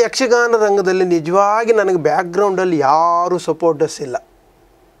 ತದನಂತರ ಯಕ್ಷಗಾನ ರಂಗದಲ್ಲಿ ನಿಜವಾಗಿ ನನಗೆ ಬ್ಯಾಕ್ಗ್ರೌಂಡಲ್ಲಿ ಯಾರೂ ಸಪೋರ್ಟರ್ಸ್ ಇಲ್ಲ.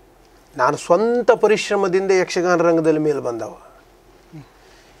 ನಾನು ಸ್ವಂತ ಪರಿಶ್ರಮದಿಂದ ಯಕ್ಷಗಾನ ರಂಗದಲ್ಲಿ ಮೇಲೆ ಬಂದವ.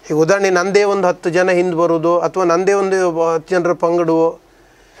 ಈಗ ಉದಾಹರಣೆ ನನ್ನದೇ ಒಂದು 10 ಜನ ಹಿಂದೆ ಬರೋದು ಅಥವಾ ನನ್ನದೇ ಒಂದು 10 ಜನರ ಪಂಗಡುವೋ,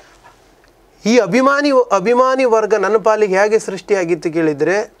 ಈ ಅಭಿಮಾನಿ ವರ್ಗ ನನ್ನ ಪಾಲಿಗೆ ಹೇಗೆ ಸೃಷ್ಟಿಯಾಗಿತ್ತು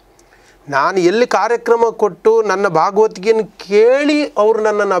ಕೇಳಿದರೆ, ನಾನು ಎಲ್ಲಿ ಕಾರ್ಯಕ್ರಮ ಕೊಟ್ಟು ನನ್ನ ಭಾಗವತಿಗೆಯನ್ನು ಕೇಳಿ ಅವರು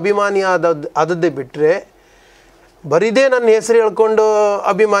ನನ್ನನ್ನು ಅಭಿಮಾನಿ ಆದದ್ದೇ ಬಿಟ್ಟರೆ, ಬರೀದೇ ನನ್ನ ಹೆಸರು ಹೇಳ್ಕೊಂಡು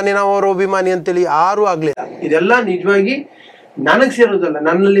ಅಭಿಮಾನಿ ನಾವು ಅವರು ಅಭಿಮಾನಿ ಅಂತೇಳಿ ಯಾರೂ ಆಗಲಿಲ್ಲ. ಇದೆಲ್ಲ ನಿಜವಾಗಿ ನನಗೆ ಸೇರೋದಲ್ಲ,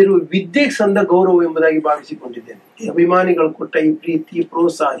 ನನ್ನಲ್ಲಿರುವ ವಿದ್ಯೆಗೆ ಸಂದ ಗೌರವ ಎಂಬುದಾಗಿ ಭಾವಿಸಿಕೊಂಡಿದ್ದೇನೆ. ಈ ಅಭಿಮಾನಿಗಳು ಕೊಟ್ಟ ಈ ಪ್ರೀತಿ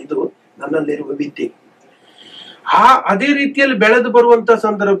ಪ್ರೋತ್ಸಾಹ ಇದು ನನ್ನಲ್ಲಿರುವ ವಿದ್ಯೆ. ಅದೇ ರೀತಿಯಲ್ಲಿ ಬೆಳೆದು ಬರುವಂತ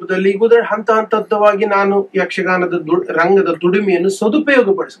ಸಂದರ್ಭದಲ್ಲಿ ಈಗ ಹಂತವಾಗಿ ನಾನು ಯಕ್ಷಗಾನದ ರಂಗದ ದುಡಿಮೆಯನ್ನು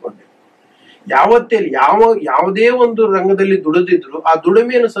ಸದುಪಯೋಗಪಡಿಸಿಕೊಂಡೆ. ಯಾವುದೇ ಒಂದು ರಂಗದಲ್ಲಿ ದುಡಿದಿದ್ರು ಆ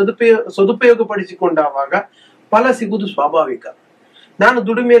ದುಡಿಮೆಯನ್ನು ಸದುಪಯೋಗಪಡಿಸಿಕೊಂಡಾಗ ಫಲ ಸಿಗುವುದು ಸ್ವಾಭಾವಿಕ. ನಾನು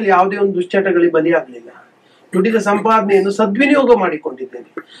ದುಡಿಮೆಯಲ್ಲಿ ಯಾವುದೇ ಒಂದು ದುಶ್ಚಟಗಳಿಗೆ ಬಲಿಯಾಗಲಿಲ್ಲ. ದುಡಿದ ಸಂಪಾದನೆಯನ್ನು ಸದ್ವಿನಿಯೋಗ ಮಾಡಿಕೊಂಡಿದ್ದೇನೆ.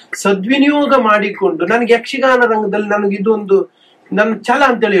 ಸದ್ವಿನಿಯೋಗ ಮಾಡಿಕೊಂಡು ನನಗೆ ಯಕ್ಷಗಾನ ರಂಗದಲ್ಲಿ ನನಗೆ ಇದೊಂದು ನನ್ನ ಛಲ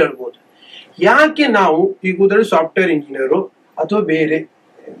ಅಂತೇಳಿ ಹೇಳ್ಬೋದು. ಯಾಕೆ ನಾವು ಈಗ ಸಾಫ್ಟ್ವೇರ್ ಇಂಜಿನಿಯರು ಅಥವಾ ಬೇರೆ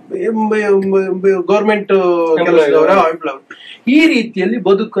ಗೌರ್ಮೆಂಟ್ ಕೆಲಸದವರ ಈ ರೀತಿಯಲ್ಲಿ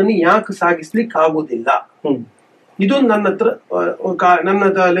ಬದುಕನ್ನು ಯಾಕೆ ಸಾಗಿಸ್ಲಿಕ್ಕೆ ಆಗುದಿಲ್ಲ? ಇದೊಂದು ನನ್ನ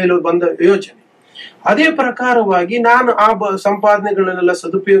ತಲೆಯಲ್ಲಿ ಬಂದ ಯೋಚನೆ. ಅದೇ ಪ್ರಕಾರವಾಗಿ ನಾನು ಆ ಸಂಪಾದನೆಗಳನ್ನೆಲ್ಲ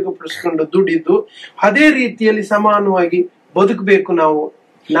ಸದುಪಯೋಗಪಡಿಸಿಕೊಂಡು ದುಡಿದು ಅದೇ ರೀತಿಯಲ್ಲಿ ಸಮಾನವಾಗಿ ಬದುಕಬೇಕು.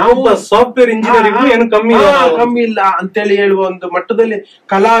 ನಾವು ಸಾಫ್ಟ್ವೇರ್ ಇಂಜಿನಿಯರಿಂಗ್ ಏನು ಕಮ್ಮಿ ಇಲ್ಲ ಅಂತೇಳಿ ಹೇಳುವ ಒಂದು ಮಟ್ಟದಲ್ಲಿ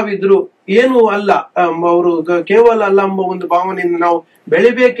ಕಲಾವಿದ್ರು ಏನೂ ಅಲ್ಲ, ಅವರು ಕೇವಲ ಅಲ್ಲ ಎಂಬ ಒಂದು ಭಾವನೆಯಿಂದ ನಾವು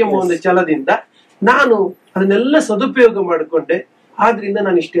ಬೆಳಿಬೇಕೆಂಬ ಒಂದು ಛಲದಿಂದ ನಾನು ಅದನ್ನೆಲ್ಲ ಸದುಪಯೋಗ ಮಾಡಿಕೊಂಡೆ. ಆದ್ರಿಂದ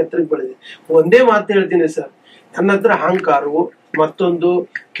ನಾನು ಇಷ್ಟೇ ಹತ್ರಕ್ಕೆ ಬೆಳೆದೆ. ಒಂದೇ ಮಾತು ಹೇಳ್ತೀನಿ ಸರ್, ನನ್ನ ಹತ್ರ ಅಹಂಕಾರವು ಮತ್ತೊಂದು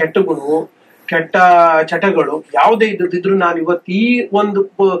ಕೆಟ್ಟ ಗುಣವು ಕೆಟ್ಟ ಚಟಗಳು ಯಾವುದೇ ಇದ್ದಿದ್ರು ನಾನು ಇವತ್ತು ಈ ಒಂದು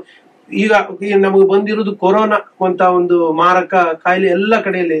ಈಗ ನಮಗೆ ಬಂದಿರೋದು ಕೊರೋನಾ ಅಂತ ಒಂದು ಮಾರಕ ಕಾಯಿಲೆ ಎಲ್ಲ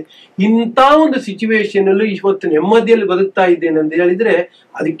ಕಡೆಯಲ್ಲಿ, ಇಂಥ ಒಂದು ಸಿಚುವೇಶನ್ ಅಲ್ಲೂ ಇವತ್ತು ನೆಮ್ಮದಿಯಲ್ಲಿ ಬದುಕ್ತಾ ಇದ್ದೇನೆ ಅಂತ ಹೇಳಿದ್ರೆ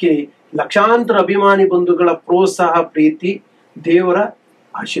ಅದಕ್ಕೆ ಲಕ್ಷಾಂತರ ಅಭಿಮಾನಿ ಬಂಧುಗಳ ಪ್ರೋತ್ಸಾಹ, ಪ್ರೀತಿ, ದೇವರ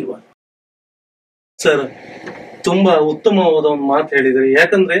ಆಶೀರ್ವಾದ. ಸರ್, ತುಂಬಾ ಉತ್ತಮವಾದ ಒಂದು ಮಾತು ಹೇಳಿದ್ರಿ.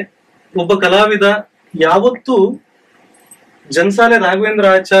 ಯಾಕಂದ್ರೆ ಒಬ್ಬ ಕಲಾವಿದ ಯಾವತ್ತೂ ಜನ್ಸಾಲೆ ರಾಘವೇಂದ್ರ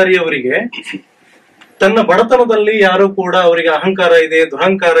ಆಚಾರ್ಯ ಅವರಿಗೆ ತನ್ನ ಬಡತನದಲ್ಲಿ ಯಾರು ಕೂಡ ಅವರಿಗೆ ಅಹಂಕಾರ ಇದೆ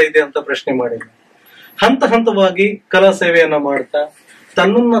ದುರಹಂಕಾರ ಇದೆ ಅಂತ ಪ್ರಶ್ನೆ ಮಾಡಿಲ್ಲ. ಹಂತ ಹಂತವಾಗಿ ಕಲಾ ಸೇವೆಯನ್ನ ಮಾಡ್ತಾ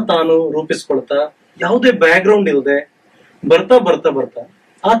ತನ್ನನ್ನ ತಾನು ರೂಪಿಸ್ಕೊಳ್ತಾ ಯಾವುದೇ ಬ್ಯಾಕ್ ಗ್ರೌಂಡ್ ಇಲ್ಲದೆ ಬರ್ತಾ ಬರ್ತಾ ಬರ್ತಾ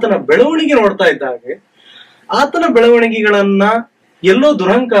ಆತನ ಬೆಳವಣಿಗೆ ನೋಡ್ತಾ ಇದ್ದಾಗೆ ಆತನ ಬೆಳವಣಿಗೆಗಳನ್ನ ಎಲ್ಲೋ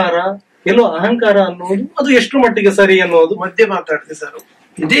ದುರಹಂಕಾರ ಎಲ್ಲೋ ಅಹಂಕಾರ ಅನ್ನೋದು ಅದು ಎಷ್ಟು ಮಟ್ಟಿಗೆ ಸರಿ ಅನ್ನೋದು ಮಧ್ಯೆ ಮಾತಾಡ್ತೀವಿ ಸರ್.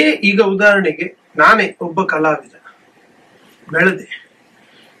 ಇದೇ ಈಗ ಉದಾಹರಣೆಗೆ ನಾನೇ ಒಬ್ಬ ಕಲಾವಿದ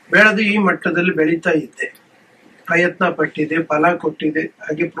ಬೆಳೆದು ಈ ಮಟ್ಟದಲ್ಲಿ ಬೆಳೀತಾ ಇದ್ದೆ, ಪ್ರಯತ್ನ ಪಟ್ಟಿದೆ, ಫಲ ಕೊಟ್ಟಿದೆ.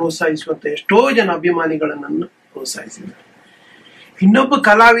 ಹಾಗೆ ಪ್ರೋತ್ಸಾಹಿಸುವಂತ ಎಷ್ಟೋ ಜನ ಅಭಿಮಾನಿಗಳನ್ನ ಪ್ರೋತ್ಸಾಹಿಸಿದ್ದಾರೆ. ಇನ್ನೊಬ್ಬ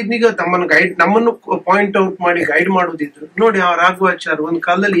ಕಲಾವಿದನಿಗೆ ನಮ್ಮನ್ನು ಪಾಯಿಂಟ್ ಔಟ್ ಮಾಡಿ ಗೈಡ್ ಮಾಡುದಿದ್ರು ನೋಡಿ. ಆ ರಾಘವಾಚಾರ್ಯ ಒಂದ್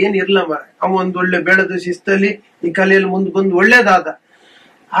ಕಾಲದಲ್ಲಿ ಏನ್ ಇರ್ಲ ಮರ, ಅವ ಒಂದ್ ಒಳ್ಳೆ ಬೆಳೆದ ಶಿಸ್ತಲ್ಲಿ ಈ ಕಲೆಯಲ್ಲಿ ಮುಂದೆ ಬಂದು ಒಳ್ಳೇದಾದ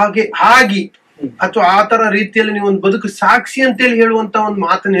ಹಾಗೆ ಅಥವಾ ಆ ತರ ರೀತಿಯಲ್ಲಿ ನೀವು ಒಂದು ಬದುಕು ಸಾಕ್ಷಿ ಅಂತೇಳಿ ಹೇಳುವಂತ ಒಂದು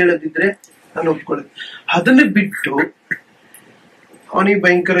ಮಾತನ್ನ ಹೇಳದಿದ್ರೆ ನಾನು ಒಪ್ಕೊಳ್ಳೋದು. ಅದನ್ನ ಬಿಟ್ಟು ಅವನಿಗೆ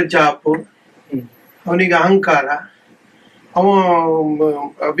ಭಯಂಕರ ಜಾಪು, ಅವನಿಗೆ ಅಹಂಕಾರ, ಅವ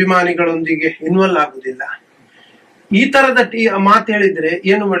ಅಭಿಮಾನಿಗಳೊಂದಿಗೆ ಇನ್ವಾಲ್ವ್ ಆಗುದಿಲ್ಲ, ಈ ತರದ ಮಾತು ಹೇಳಿದ್ರೆ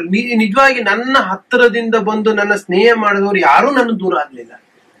ಏನು ಮಾಡಿ. ನಿಜವಾಗಿ ನನ್ನ ಹತ್ತಿರದಿಂದ ಬಂದು ನನ್ನ ಸ್ನೇಹ ಮಾಡಿದವರು ಯಾರು ನನ್ನ ದೂರ ಆಗ್ಲಿಲ್ಲ.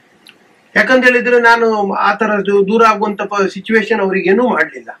 ಯಾಕಂತ ಹೇಳಿದ್ರೆ ನಾನು ಆ ತರ ದೂರ ಆಗುವಂತ ಸಿಚುವೇಶನ್ ಅವ್ರಿಗೇನೂ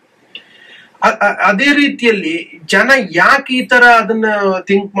ಮಾಡ್ಲಿಲ್ಲ. ಅದೇ ರೀತಿಯಲ್ಲಿ ಜನ ಯಾಕೆ ಈ ತರ ಅದನ್ನ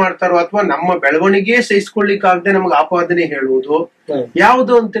ಥಿಂಕ್ ಮಾಡ್ತಾರೋ ಅಥವಾ ನಮ್ಮ ಬೆಳವಣಿಗೆ ಸಹಿಸ್ಕೊಳ್ಳಿಕ್ ಆಗದೆ ನಮ್ಗೆ ಆಪಾದನೆ ಹೇಳುವುದು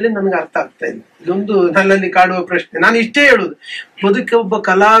ಯಾವುದು ಅಂತೇಳಿ ನನ್ಗೆ ಅರ್ಥ ಆಗ್ತಾ ಇಲ್ಲ. ಇದೊಂದು ನನ್ನಲ್ಲಿ ಕಾಡುವ ಪ್ರಶ್ನೆ. ನಾನು ಇಷ್ಟೇ ಹೇಳುದು, ಬದುಕ ಒಬ್ಬ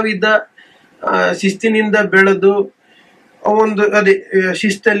ಕಲಾವಿದ ಶಿಸ್ತಿನಿಂದ ಬೆಳೆದು ಒಂದು ಅದೇ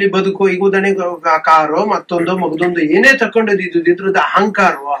ಶಿಸ್ತಲ್ಲಿ ಬದುಕು. ಈಗ ಉದಾಹರಣೆಗೆ ಕಾರೋ ಮತ್ತೊಂದೋ ಮಗದೊಂದು ಏನೇ ತಕೊಂಡದ್ದು ಇದ್ರದ್ದು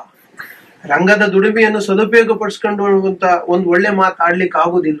ಅಹಂಕಾರವ ರಂಗದ ದುಡಿಮೆಯನ್ನು ಸದುಪಯೋಗ ಪಡಿಸ್ಕೊಂಡು ಒಂದು ಒಳ್ಳೆ ಮಾತು ಆಡ್ಲಿಕ್ಕೆ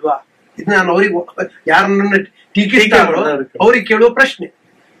ಆಗುದಿಲ್ವಾ? ಇದು ನಾನು ಅವ್ರಿಗೆ ಯಾರನ್ನ ಟೀಕೆ ಅವ್ರಿಗೆ ಕೇಳುವ ಪ್ರಶ್ನೆ.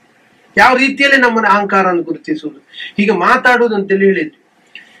 ಯಾವ ರೀತಿಯಲ್ಲಿ ನಮ್ಮನ್ನ ಅಹಂಕಾರವನ್ನು ಗುರುತಿಸುವುದು, ಹೀಗೆ ಮಾತಾಡುವುದು ಅಂತೇಳಿ ಹೇಳಿದ್ವಿ.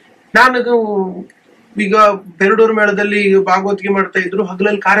 ನಾನು ಈಗ ಪೆರಡೂರು ಮೇಳದಲ್ಲಿ ಭಾಗವತಿಗೆ ಮಾಡ್ತಾ ಇದ್ರು,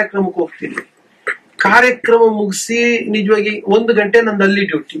 ಹಗಲಲ್ಲಿ ಕಾರ್ಯಕ್ರಮಕ್ಕೆ ಹೋಗ್ತೀನಿ. ಕಾರ್ಯಕ್ರಮ ಮುಗಿಸಿ ನಿಜವಾಗಿ 1 ಗಂಟೆ ನಂದು ಅಲ್ಲಿ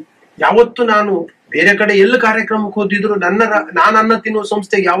ಡ್ಯೂಟಿ. ಯಾವತ್ತು ನಾನು ಬೇರೆ ಕಡೆ ಎಲ್ಲಿ ಕಾರ್ಯಕ್ರಮಕ್ಕೆ ಹೋದಿದ್ರು ನಾನು ಅನ್ನ ತಿನ್ನುವ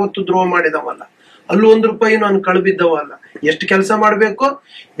ಸಂಸ್ಥೆಗೆ ಯಾವತ್ತು ದ್ರೋಹ ಮಾಡಿದವಲ್ಲ, ಅಲ್ಲೂ 1 ರೂಪಾಯಿ ನಾನು ಕಳ್ಬಿದ್ದವಲ್ಲ. ಎಷ್ಟು ಕೆಲಸ ಮಾಡ್ಬೇಕೋ,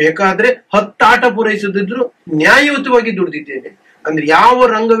 ಬೇಕಾದ್ರೆ 10 ಆಟ ಪೂರೈಸದಿದ್ರು ನ್ಯಾಯಯುತವಾಗಿ ದುಡ್ದಿದ್ದೇನೆ. ಅಂದ್ರೆ ಯಾವ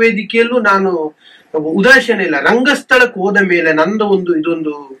ರಂಗವೇದಿಕೆಯಲ್ಲೂ ನಾನು ಉದಾಸೀನ ಇಲ್ಲ. ರಂಗಸ್ಥಳಕ್ಕೆ ಹೋದ ಮೇಲೆ ನಂದು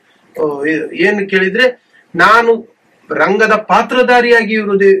ಇದೊಂದು ಏನು ಕೇಳಿದ್ರೆ, ನಾನು ರಂಗದ ಪಾತ್ರಧಾರಿಯಾಗಿ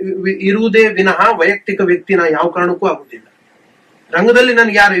ಇರುವುದೇ ವಿನಃ ವೈಯಕ್ತಿಕ ವ್ಯಕ್ತಿ ನಾ ಯಾವ ಕಾರಣಕ್ಕೂ ಆಗುದಿಲ್ಲ. ರಂಗದಲ್ಲಿ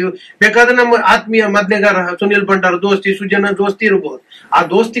ನನ್ಗೆ ಯಾರು ಬೇಕಾದ್ರೆ ನಮ್ಮ ಆತ್ಮೀಯ ಮದ್ಲೆಗಾರ ಸುನಿಲ್ ಭಂಡಾರ ದೋಸ್ತಿ, ಸುಜನ ದೋಸ್ತಿ ಇರಬಹುದು. ಆ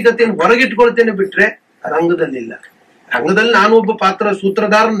ದೋಸ್ತಿಗತೆಯನ್ನು ಹೊರಗಿಟ್ಕೊಳ್ತೇನೆ ಬಿಟ್ರೆ ರಂಗದಲ್ಲಿಲ್ಲ. ರಂಗದಲ್ಲಿ ನಾನು ಒಬ್ಬ ಪಾತ್ರ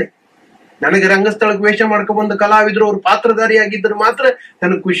ಸೂತ್ರಧಾರನೇ. ನನಗೆ ರಂಗಸ್ಥಳಕ್ಕೆ ವೇಷ ಮಾಡ್ಕೊ ಬಂದ ಕಲಾವಿದ್ರು ಅವ್ರು ಪಾತ್ರಧಾರಿಯಾಗಿದ್ದರೆ ಮಾತ್ರ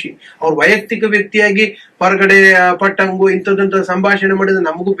ನನಗೆ ಖುಷಿ. ಅವ್ರು ವೈಯಕ್ತಿಕ ವ್ಯಕ್ತಿಯಾಗಿ ಹೊರಗಡೆ ಪಟ್ಟಂಗು ಇಂಥದ್ದಂತ ಸಂಭಾಷಣೆ ಮಾಡಿದ್ರೆ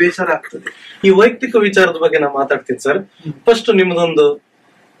ನಮಗೂ ಬೇಸರ ಆಗ್ತದೆ. ಈ ವೈಯಕ್ತಿಕ ವಿಚಾರದ ಬಗ್ಗೆ ನಾನು ಮಾತಾಡ್ತೀನಿ ಸರ್. ಫಸ್ಟ್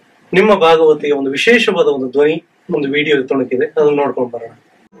ನಿಮ್ಮ ಭಾಗವತಿಗೆ ಒಂದು ವಿಶೇಷವಾದ ಒಂದು ಧ್ವನಿ, ಒಂದು ವಿಡಿಯೋ ತುಣುಕಿದೆ, ಅದನ್ನ ನೋಡ್ಕೊಂಡು ಬರೋಣ.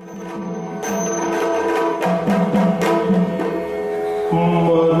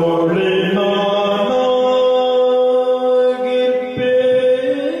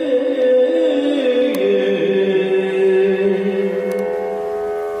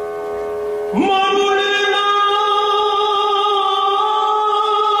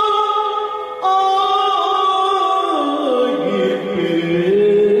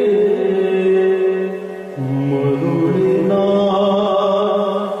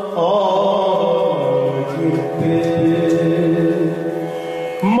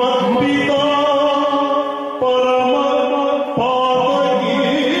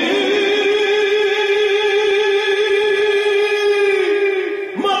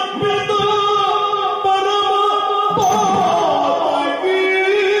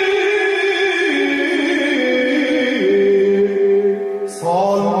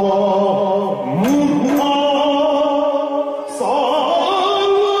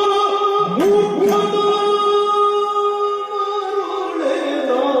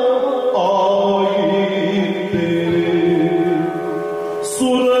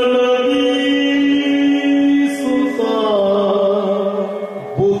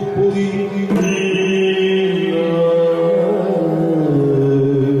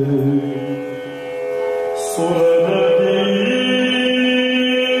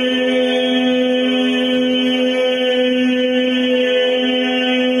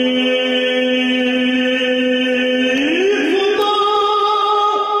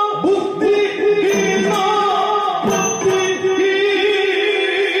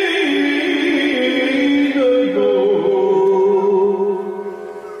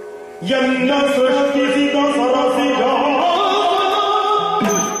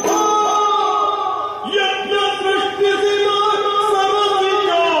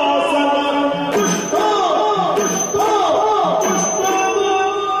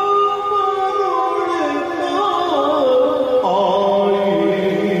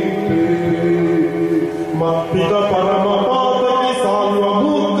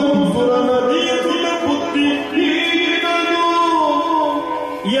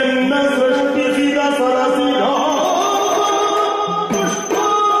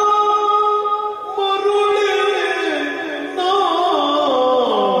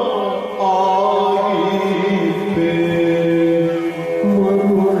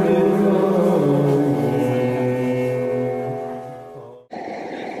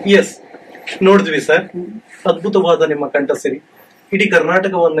 ಎಸ್, ನೋಡಿದ್ವಿ ಸರ್, ಅದ್ಭುತವಾದ ನಿಮ್ಮ ಕಂಠಸಿರಿ, ಇಡೀ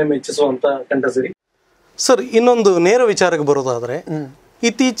ಕರ್ನಾಟಕವನ್ನೇ ಮೆಚ್ಚಿಸುವಂತ ಕಂಠಸಿರಿ. ಸರ್, ಇನ್ನೊಂದು ನೇರ ವಿಚಾರಕ್ಕೆ ಬರೋದಾದ್ರೆ,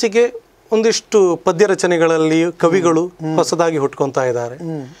 ಇತ್ತೀಚೆಗೆ ಒಂದಿಷ್ಟು ಪದ್ಯ ರಚನೆಗಳಲ್ಲಿ ಕವಿಗಳು ಹೊಸದಾಗಿ ಹುಟ್ಕೊಂತಾ ಇದ್ದಾರೆ.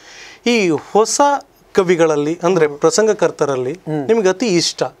 ಈ ಹೊಸ ಕವಿಗಳಲ್ಲಿ ಅಂದ್ರೆ ಪ್ರಸಂಗಕರ್ತರಲ್ಲಿ ನಿಮ್ಗೆ ಅತಿ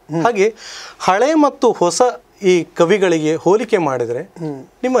ಇಷ್ಟ, ಹಾಗೆ ಹಳೆ ಮತ್ತು ಹೊಸ ಈ ಕವಿಗಳಿಗೆ ಹೋಲಿಕೆ ಮಾಡಿದ್ರೆ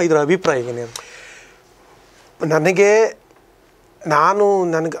ನಿಮ್ಮ ಇದರ ಅಭಿಪ್ರಾಯ ಏನೇನು? ನನಗೆ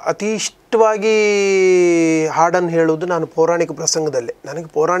ಅತಿ ಇಷ್ಟವಾಗಿ ಹಾಡನ್ನು ಹೇಳೋದು ನಾನು ಪೌರಾಣಿಕ ಪ್ರಸಂಗದಲ್ಲೇ. ನನಗೆ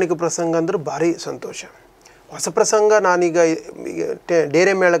ಪೌರಾಣಿಕ ಪ್ರಸಂಗ ಅಂದ್ರೆ ಭಾರಿ ಸಂತೋಷ. ಹೊಸ ಪ್ರಸಂಗ ನಾನೀಗ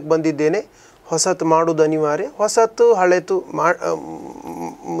ಡೇರೆ ಮೇಳಕ್ಕೆ ಬಂದಿದ್ದೇನೆ, ಹೊಸತು ಮಾಡೋದು ಅನಿವಾರ್ಯ, ಹೊಸತು ಹಳೆತು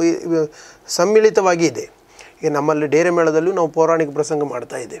ಸಮ್ಮಿಳಿತವಾಗಿ ಇದೆ. ಈಗ ನಮ್ಮಲ್ಲಿ ಡೇರೆ ಮೇಳದಲ್ಲೂ ನಾವು ಪೌರಾಣಿಕ ಪ್ರಸಂಗ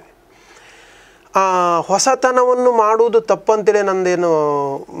ಮಾಡ್ತಾ ಇದ್ದೇವೆ. ಹೊಸತನವನ್ನು ಮಾಡುವುದು ತಪ್ಪಂತೇಳಿ ನಂದೇನು,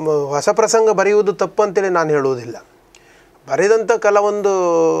 ಹೊಸ ಪ್ರಸಂಗ ಬರೆಯುವುದು ತಪ್ಪಂತೇಳಿ ನಾನು ಹೇಳುವುದಿಲ್ಲ. ಬರೆದಂಥ ಕೆಲವೊಂದು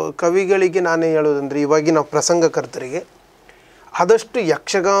ಕವಿಗಳಿಗೆ ನಾನೇ ಹೇಳೋದಂದರೆ ಇವಾಗಿನ ಪ್ರಸಂಗಕರ್ತರಿಗೆ ಆದಷ್ಟು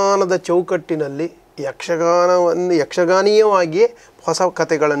ಯಕ್ಷಗಾನದ ಚೌಕಟ್ಟಿನಲ್ಲಿ ಯಕ್ಷಗಾನೀಯವಾಗಿಯೇ ಹೊಸ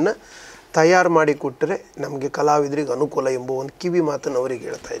ಕಥೆಗಳನ್ನು ತಯಾರು ಮಾಡಿಕೊಟ್ಟರೆ ನಮಗೆ ಕಲಾವಿದರಿಗೆ ಅನುಕೂಲ ಎಂಬ ಒಂದು ಕಿವಿ ಮಾತನ್ನು ಅವರಿಗೆ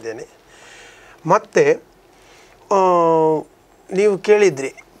ಹೇಳ್ತಾ ಇದ್ದೇನೆ. ಮತ್ತು ನೀವು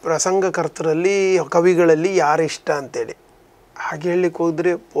ಕೇಳಿದ್ರಿ ಪ್ರಸಂಗಕರ್ತರಲ್ಲಿ ಕವಿಗಳಲ್ಲಿ ಯಾರು ಇಷ್ಟ ಅಂತೇಳಿ. ಹಾಗೆ ಹೇಳಲಿಕ್ಕೆ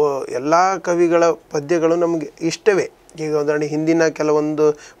ಹೋದರೆ ಎಲ್ಲ ಕವಿಗಳ ಪದ್ಯಗಳು ನಮಗೆ ಇಷ್ಟವೇ. ಈಗ ಉದಾಹರಣೆ ಹಿಂದಿನ ಕೆಲವೊಂದು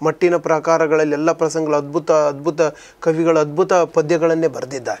ಮಟ್ಟಿನ ಪ್ರಕಾರಗಳಲ್ಲಿ ಎಲ್ಲ ಪ್ರಸಂಗಗಳು ಅದ್ಭುತ ಕವಿಗಳು ಅದ್ಭುತ ಪದ್ಯಗಳನ್ನೇ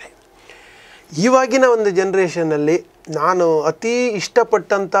ಬರೆದಿದ್ದಾರೆ. ಇವಾಗಿನ ಒಂದು ಜನ್ರೇಷನ್ನಲ್ಲಿ ನಾನು ಅತಿ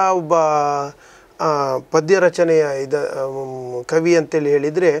ಇಷ್ಟಪಟ್ಟಂಥ ಒಬ್ಬ ಪದ್ಯ ರಚನೆಯ ಕವಿ ಅಂತೇಳಿ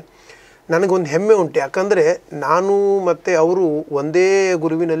ಹೇಳಿದರೆ ನನಗೊಂದು ಹೆಮ್ಮೆ ಉಂಟು. ಯಾಕಂದರೆ ನಾನು ಮತ್ತು ಅವರು ಒಂದೇ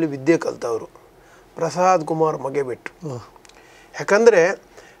ಗುರುವಿನಲ್ಲಿ ವಿದ್ಯೆ ಕಲಿತವರು, ಪ್ರಸಾದ್ ಕುಮಾರ್ ಮಗೆಬಿಟ್ಟು. ಯಾಕಂದರೆ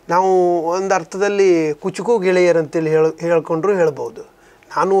ನಾವು ಒಂದು ಅರ್ಥದಲ್ಲಿ ಕುಚುಕು ಗೆಳೆಯರಂತೇಳಿ ಹೇಳ್ಕೊಂಡ್ರು ಹೇಳ್ಬೋದು.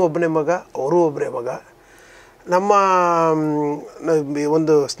 ನಾನು ಒಬ್ಬನೇ ಮಗ, ಅವರು ಒಬ್ಬರೇ ಮಗ. ನಮ್ಮ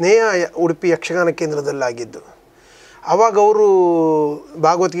ಒಂದು ಸ್ನೇಹ ಉಡುಪಿ ಯಕ್ಷಗಾನ ಕೇಂದ್ರದಲ್ಲಾಗಿದ್ದು. ಆವಾಗ ಅವರು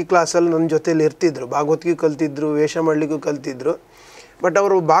ಭಾಗವತಿಕೆ ಕ್ಲಾಸಲ್ಲಿ ನನ್ನ ಜೊತೆಯಲ್ಲಿ ಇರ್ತಿದ್ರು, ಭಾಗವತಿಕೆ ಕಲ್ತಿದ್ರು, ವೇಷ ಮಾಡಲಿಕ್ಕೂ ಕಲ್ತಿದ್ರು. ಬಟ್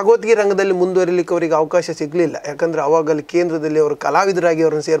ಅವರು ಭಾಗವತಿಕೆ ರಂಗದಲ್ಲಿ ಮುಂದುವರಿಲಿಕ್ಕೆ ಅವರಿಗೆ ಅವಕಾಶ ಸಿಗಲಿಲ್ಲ. ಯಾಕಂದರೆ ಆವಾಗಲ್ಲಿ ಕೇಂದ್ರದಲ್ಲಿ ಅವರು ಕಲಾವಿದರಾಗಿ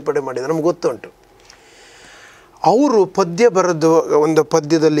ಅವರನ್ನು ಸೇರ್ಪಡೆ ಮಾಡಿದ್ರು, ನಮ್ಗೆ ಗೊತ್ತುಂಟು. ಅವರು ಪದ್ಯ ಬರೆದು ಒಂದು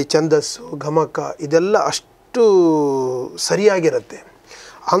ಪದ್ಯದಲ್ಲಿ ಛಂದಸ್ಸು ಗಮಕ ಇದೆಲ್ಲ ಅಷ್ಟು ಸರಿಯಾಗಿರುತ್ತೆ.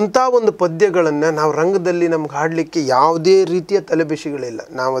 ಅಂಥ ಒಂದು ಪದ್ಯಗಳನ್ನು ನಾವು ರಂಗದಲ್ಲಿ ನಮ್ಗೆ ಹಾಡಲಿಕ್ಕೆ ಯಾವುದೇ ರೀತಿಯ ತಲೆಬಿಸಿಗಳಿಲ್ಲ.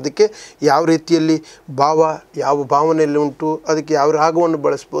 ನಾವು ಅದಕ್ಕೆ ಯಾವ ರೀತಿಯಲ್ಲಿ ಯಾವ ಭಾವನೆಯಲ್ಲಿ ಉಂಟು, ಅದಕ್ಕೆ ಯಾವ ರಾಗವನ್ನು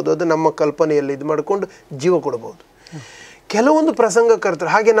ಬಳಸ್ಬೋದು, ಅದು ನಮ್ಮ ಕಲ್ಪನೆಯಲ್ಲಿ ಇದು ಮಾಡಿಕೊಂಡು ಜೀವ ಕೊಡ್ಬೋದು. ಕೆಲವೊಂದು ಪ್ರಸಂಗಕರ್ತರು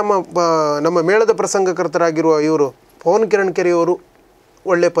ಹಾಗೆ ನಮ್ಮ ಮೇಳದ ಪ್ರಸಂಗಕರ್ತರಾಗಿರುವ ಇವರು ಪವನ್ ಕಿರಣ್ ಕೆರೆಯವರು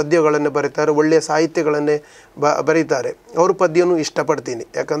ಒಳ್ಳೆಯ ಪದ್ಯಗಳನ್ನು ಬರೀತಾರೆ, ಒಳ್ಳೆಯ ಸಾಹಿತ್ಯಗಳನ್ನೇ ಬರೀತಾರೆ. ಅವ್ರ ಪದ್ಯನೂ ಇಷ್ಟಪಡ್ತೀನಿ.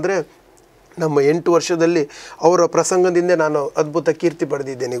 ಯಾಕಂದರೆ ನಮ್ಮ 8 ವರ್ಷದಲ್ಲಿ ಅವರ ಪ್ರಸಂಗದಿಂದ ನಾನು ಅದ್ಭುತ ಕೀರ್ತಿ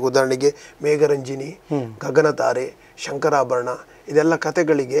ಪಡೆದಿದ್ದೇನೆ. ಈಗ ಉದಾಹರಣೆಗೆ ಮೇಘರಂಜಿನಿ, ಗಗನತಾರೆ, ಶಂಕರಾಭರಣ ಇದೆಲ್ಲ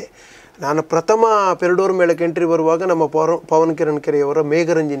ಕಥೆಗಳಿಗೆ ನಾನು ಪ್ರಥಮ ಪೆರಡೂರು ಮೇಳಕ್ಕೆ ಎಂಟ್ರಿ ಬರುವಾಗ ನಮ್ಮ ಪವನ್ ಕಿರಣ್ ಕೆರೆಯವರ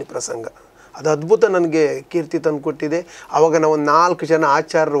ಮೇಘರಂಜಿನಿ ಪ್ರಸಂಗ ಅದು ಅದ್ಭುತ ನನಗೆ ಕೀರ್ತಿ ತಂದು ಕೊಟ್ಟಿದೆ. ಆವಾಗ ನಾವು ಒಂದು 4 ಜನ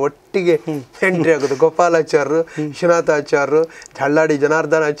ಆಚಾರ್ಯರು ಒಟ್ಟಿಗೆ ಎಂಟ್ರಿ ಆಗೋದು. ಗೋಪಾಲಾಚಾರ್ಯರು, ವಿಶ್ವನಾಥಾಚಾರ್ಯರು, ಹಳ್ಳಾಡಿ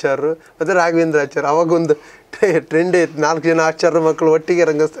ಜನಾರ್ದನಾಚಾರ್ಯರು ಮತ್ತು ರಾಘವೇಂದ್ರ ಆಚಾರ್ಯ. ಆವಾಗೊಂದು ಟ್ರೆಂಡೇ ಇತ್ತು, 4 ಜನ ಆಚಾರ್ಯ ಮಕ್ಕಳು ಒಟ್ಟಿಗೆ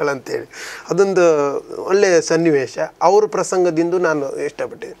ರಂಗಸ್ಥಳ ಅಂತೇಳಿ. ಅದೊಂದು ಒಳ್ಳೆಯ ಸನ್ನಿವೇಶ. ಅವ್ರ ಪ್ರಸಂಗದಿಂದ ನಾನು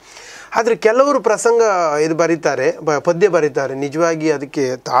ಇಷ್ಟಪಟ್ಟಿದ್ದೆ. ಆದರೆ ಕೆಲವರು ಪ್ರಸಂಗ ಬರೀತಾರೆ, ಪದ್ಯ ಬರೀತಾರೆ, ನಿಜವಾಗಿ ಅದಕ್ಕೆ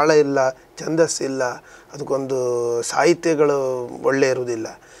ತಾಳ ಇಲ್ಲ, ಛಂದಸ್ಸಿಲ್ಲ, ಅದಕ್ಕೊಂದು ಸಾಹಿತ್ಯಗಳು ಒಳ್ಳೆ ಇರುವುದಿಲ್ಲ.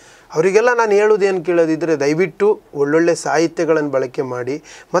 ಅವರಿಗೆಲ್ಲ ನಾನು ಹೇಳೋದೇನು ಕೇಳೋದಿದ್ದರೆ ದಯವಿಟ್ಟು ಒಳ್ಳೊಳ್ಳೆ ಸಾಹಿತ್ಯಗಳನ್ನು ಬಳಕೆ ಮಾಡಿ.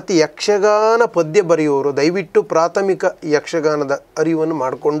 ಮತ್ತು ಯಕ್ಷಗಾನ ಪದ್ಯ ಬರೆಯುವವರು ದಯವಿಟ್ಟು ಪ್ರಾಥಮಿಕ ಯಕ್ಷಗಾನದ ಅರಿವನ್ನು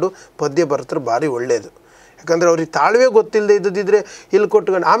ಮಾಡಿಕೊಂಡು ಪದ್ಯ ಬರ್ತಾರೆ, ಭಾರಿ ಒಳ್ಳೆಯದು. ಯಾಕಂದರೆ ಅವ್ರಿಗೆ ತಾಳ್ವೇ ಗೊತ್ತಿಲ್ಲದೆ ಇದ್ದಿದ್ದರೆ ಇಲ್ಲಿ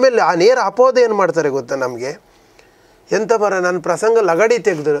ಕೊಟ್ಕೊಂಡು ಆಮೇಲೆ ಆ ನೇರ ಅಪವಾದ ಏನು ಮಾಡ್ತಾರೆ ಗೊತ್ತಾ ನಮಗೆ, ಎಂತ ನನ್ನ ಪ್ರಸಂಗ ಲಗಡಿ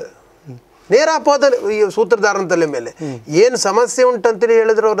ತೆಗೆದ್ರು ನೇರ ಅಪವಾದ ಈ ಸೂತ್ರಧಾರನ ತಲೆ ಮೇಲೆ ಏನು ಸಮಸ್ಯೆ ಉಂಟಂತೇಳಿ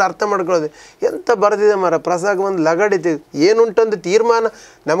ಹೇಳಿದ್ರೆ ಅವ್ರು ಅರ್ಥ ಮಾಡ್ಕೊಳ್ಳೋದು ಎಂತ ಬರೆದಿದೆ ಪ್ರಸಂಗ ಒಂದು ಲಗಡಿ ಏನುಂಟಂದು ತೀರ್ಮಾನ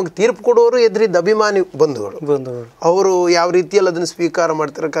ನಮಗೆ ತೀರ್ಪು ಕೊಡುವವರು ಎದುರಿದ್ದ ಅಭಿಮಾನಿ ಬಂಧುಗಳು ಅವರು ಯಾವ ರೀತಿಯಲ್ಲಿ ಅದನ್ನು ಸ್ವೀಕಾರ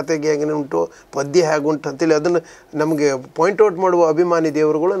ಮಾಡ್ತಾರೆ, ಕತೆಗೆ ಹೇಗೆ ಉಂಟು, ಪದ್ಯ ಹೇಗುಂಟು ಅಂತೇಳಿ ಅದನ್ನು ನಮಗೆ ಪಾಯಿಂಟ್ ಔಟ್ ಮಾಡುವ ಅಭಿಮಾನಿ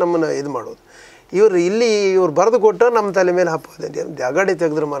ದೇವರುಗಳು ನಮ್ಮನ್ನು ಇದು ಮಾಡೋದು. ಇವ್ರು ಬರೆದು ಕೊಟ್ಟು ನಮ್ಮ ತಲೆ ಮೇಲೆ ಹಾಕೋದು ಲಗಡಿ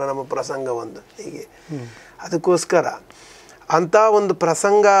ತೆಗೆದ್ರು ನಮ್ಮ ಪ್ರಸಂಗ ಒಂದು ಹೀಗೆ. ಅದಕ್ಕೋಸ್ಕರ ಅಂಥ ಒಂದು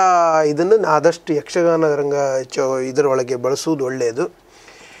ಪ್ರಸಂಗ ಇದನ್ನು ಆದಷ್ಟು ಯಕ್ಷಗಾನ ರಂಗ ಇದರೊಳಗೆ ಬಳಸುವುದು ಒಳ್ಳೆಯದು.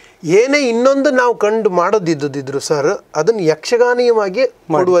 ಏನೇ ಇನ್ನೊಂದು ನಾವು ಕಂಡು ಮಾಡೋದಿದ್ದುದಿದ್ರು ಸರ್ ಅದನ್ನು ಯಕ್ಷಗಾನೀಯವಾಗಿ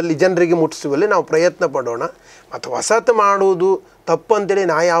ಮಾಡುವಲ್ಲಿ ಜನರಿಗೆ ಮುಟ್ಟಿಸುವಲ್ಲಿ ನಾವು ಪ್ರಯತ್ನ ಪಡೋಣ. ಮತ್ತು ಹೊಸತು ಮಾಡುವುದು ತಪ್ಪು ಅಂತೇಳಿ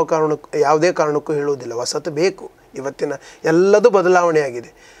ನಾ ಯಾವುದೇ ಕಾರಣಕ್ಕೂ ಹೇಳುವುದಿಲ್ಲ. ಹೊಸತು ಬೇಕು. ಇವತ್ತಿನ ಎಲ್ಲದೂ ಬದಲಾವಣೆ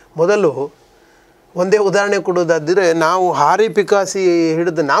ಆಗಿದೆ. ಮೊದಲು ಒಂದೇ ಉದಾಹರಣೆ ಕೊಡೋದಾದರೆ ನಾವು ಹಾರಿ ಪಿಕಾಸಿ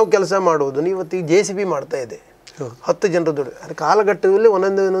ಹಿಡಿದು ನಾವು ಕೆಲಸ ಮಾಡೋದು ಇವತ್ತಿಗೆ JCB ಮಾಡ್ತಾ ಇದೆ. 10 ಜನರ ದುಡ್ಡು. ಅದು ಕಾಲಘಟ್ಟದಲ್ಲಿ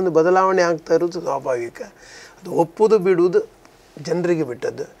ಒಂದೊಂದು ಬದಲಾವಣೆ ಆಗ್ತಾ ಇರೋದು ಸ್ವಾಭಾವಿಕ. ಅದು ಒಪ್ಪುವುದು ಬಿಡುವುದು ಜನರಿಗೆ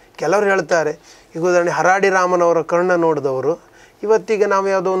ಬಿಟ್ಟದ್ದು. ಕೆಲವರು ಹೇಳ್ತಾರೆ, ಈಗ ಉದಾಹರಣೆ ಹರಾಡಿ ರಾಮನವರ ಕರ್ಣ ನೋಡಿದವರು ಇವತ್ತಿಗೆ ನಾವು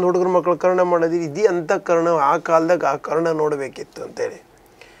ಯಾವುದೋ ಒಂದು ಹುಡುಗರ ಮಕ್ಕಳು ಕರ್ಣ ಮಾಡೋದು ಇದೇ ಅಂಥ ಕರ್ಣ, ಆ ಕಾಲದಾಗ ಆ ಕರ್ಣ ನೋಡಬೇಕಿತ್ತು ಅಂತೇಳಿ.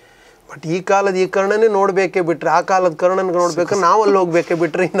 ಬಟ್ ಈ ಕಾಲದ ಈ ಕರ್ಣನೇ ನೋಡಬೇಕೇ ಬಿಟ್ಟರೆ ಆ ಕಾಲದ ಕರ್ಣನ ನೋಡ್ಬೇಕಾದ್ರೆ ನಾವು ಅಲ್ಲಿ ಹೋಗ್ಬೇಕೇ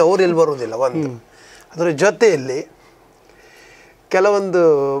ಬಿಟ್ಟರೆ ಇನ್ನು ಅವ್ರು ಇಲ್ಲಿ ಬರೋದಿಲ್ಲ. ಒಂದು ಅದರ ಜೊತೆಯಲ್ಲಿ ಕೆಲವೊಂದು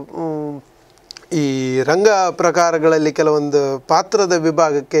ಈ ರಂಗ ಪ್ರಕಾರಗಳಲ್ಲಿ ಕೆಲವೊಂದು ಪಾತ್ರದ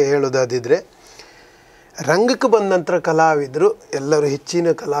ವಿಭಾಗಕ್ಕೆ ಹೇಳೋದಾದಿದ್ರೆ ರಂಗಕ್ಕೆ ಬಂದ ನಂತರ ಕಲಾವಿದರು ಎಲ್ಲರೂ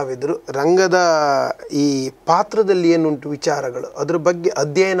ಹೆಚ್ಚಿನ ಕಲಾವಿದರು ರಂಗದ ಈ ಪಾತ್ರದಲ್ಲಿ ಏನುಂಟು ವಿಚಾರಗಳು ಅದ್ರ ಬಗ್ಗೆ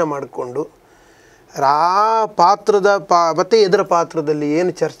ಅಧ್ಯಯನ ಮಾಡಿಕೊಂಡು ಆ ಪಾತ್ರದ ಮತ್ತು ಎದುರ ಪಾತ್ರದಲ್ಲಿ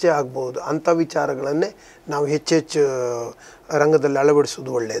ಏನು ಚರ್ಚೆ ಆಗ್ಬೋದು ಅಂಥ ವಿಚಾರಗಳನ್ನೇ ನಾವು ಹೆಚ್ಚೆಚ್ಚು ರಂಗದಲ್ಲಿ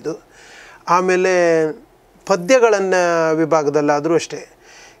ಅಳವಡಿಸೋದು ಒಳ್ಳೆಯದು. ಆಮೇಲೆ ಪದ್ಯಗಳನ್ನು ವಿಭಾಗದಲ್ಲಾದರೂ ಅಷ್ಟೇ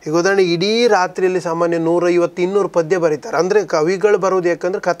ಈಗ ಉದಾಹರಣೆಗೆ ಇಡೀ ರಾತ್ರಿಯಲ್ಲಿ ಸಾಮಾನ್ಯ 150-200 ಪದ್ಯ ಬರೀತಾರೆ. ಅಂದರೆ ಕವಿಗಳು ಬರೋದು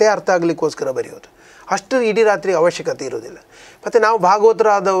ಯಾಕಂದರೆ ಕತೆ ಅರ್ಥ ಆಗಲಿಕ್ಕೋಸ್ಕರ ಬರೆಯೋದು, ಅಷ್ಟು ಇಡೀ ರಾತ್ರಿ ಅವಶ್ಯಕತೆ ಇರೋದಿಲ್ಲ. ಮತ್ತು ನಾವು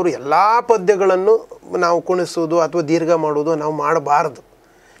ಭಾಗವತರಾದವರು ಎಲ್ಲ ಪದ್ಯಗಳನ್ನು ನಾವು ಕುಣಿಸೋದು ಅಥವಾ ದೀರ್ಘ ಮಾಡೋದು ನಾವು ಮಾಡಬಾರದು.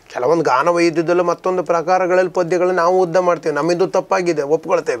 ಕೆಲವೊಂದು ಗಾನ ವೈದ್ಯದಲ್ಲ ಮತ್ತೊಂದು ಪ್ರಕಾರಗಳಲ್ಲಿ ಪದ್ಯಗಳನ್ನು ನಾವು ಉದ್ದ ಮಾಡ್ತೇವೆ, ನಮ್ಮಿಂದು ತಪ್ಪಾಗಿದೆ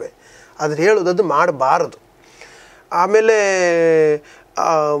ಒಪ್ಕೊಳ್ತೇವೆ, ಆದರೆ ಹೇಳೋದು ಅದು ಮಾಡಬಾರದು. ಆಮೇಲೆ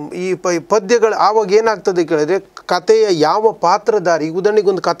ಈ ಪದ್ಯಗಳು ಆವಾಗ ಏನಾಗ್ತದೆ ಕೇಳಿದ್ರೆ ಕಥೆಯ ಯಾವ ಪಾತ್ರಧಾರಿ, ಉದಾಹರಣೆಗೆ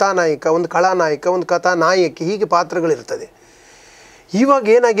ಒಂದು ಕಥಾನಾಯಕ, ಒಂದು ಕಳಾನಾಯಕ, ಒಂದು ಕಥಾನಾಯಕಿ, ಹೀಗೆ ಪಾತ್ರಗಳಿರ್ತದೆ. ಇವಾಗ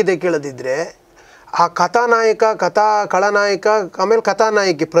ಏನಾಗಿದೆ ಕೇಳದಿದ್ದರೆ ಆ ಕಥಾನಾಯಕ, ಕಳನಾಯಕ, ಆಮೇಲೆ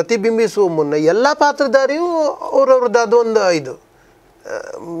ಕಥಾನಾಯಕಿ ಪ್ರತಿಬಿಂಬಿಸುವ ಮುನ್ನ ಎಲ್ಲ ಪಾತ್ರಧಾರಿಯೂ ಅವ್ರವ್ರದ್ದು ಒಂದು ಇದು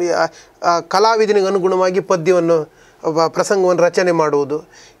ಕಲಾವಿದನಿಗೆ ಅನುಗುಣವಾಗಿ ಪದ್ಯವನ್ನು ಪ್ರಸಂಗವನ್ನು ರಚನೆ ಮಾಡುವುದು,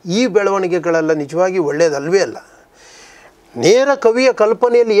 ಈ ಬೆಳವಣಿಗೆಗಳೆಲ್ಲ ನಿಜವಾಗಿ ಒಳ್ಳೆಯದಲ್ವೇ ಅಲ್ಲ. ನೇರ ಕವಿಯ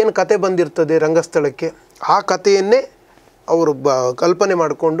ಕಲ್ಪನೆಯಲ್ಲಿ ಏನು ಕತೆ ಬಂದಿರ್ತದೆ ರಂಗಸ್ಥಳಕ್ಕೆ, ಆ ಕಥೆಯನ್ನೇ ಅವರು ಕಲ್ಪನೆ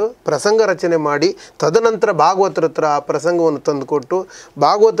ಮಾಡಿಕೊಂಡು ಪ್ರಸಂಗ ರಚನೆ ಮಾಡಿ ತದನಂತರ ಭಾಗವತರ ಹತ್ರ ಆ ಪ್ರಸಂಗವನ್ನು ತಂದುಕೊಟ್ಟು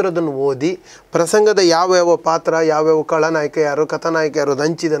ಭಾಗವತರದನ್ನು ಓದಿ ಪ್ರಸಂಗದ ಯಾವ್ಯಾವ ಪಾತ್ರ, ಯಾವ್ಯಾವ ಕಳನಾಯಕ ಯಾರು, ಕಥಾನಾಯಕ ಯಾರು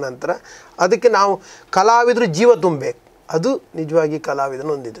ಹಂಚಿದ ನಂತರ ಅದಕ್ಕೆ ನಾವು ಕಲಾವಿದರು ಜೀವ ತುಂಬಬೇಕು. ಅದು ನಿಜವಾಗಿ ಕಲಾವಿದನ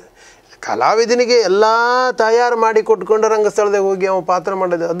ಹೊಂದಿದೆ. ಕಲಾವಿದನಿಗೆ ಎಲ್ಲ ತಯಾರು ಮಾಡಿ ಕೊಟ್ಕೊಂಡು ರಂಗಸ್ಥಳದಾಗ ಹೋಗಿ ಅವ ಪಾತ್ರ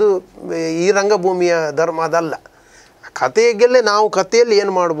ಮಾಡೋದು ಅದು ಈ ರಂಗಭೂಮಿಯ ಧರ್ಮ ಅದಲ್ಲ. ಕಥೆಗೆಲ್ಲೇ ನಾವು ಕಥೆಯಲ್ಲಿ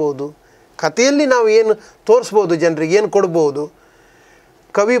ಏನು ಮಾಡ್ಬೋದು, ಕಥೆಯಲ್ಲಿ ನಾವು ಏನು ತೋರಿಸ್ಬೋದು, ಜನರಿಗೆ ಏನು ಕೊಡ್ಬೋದು.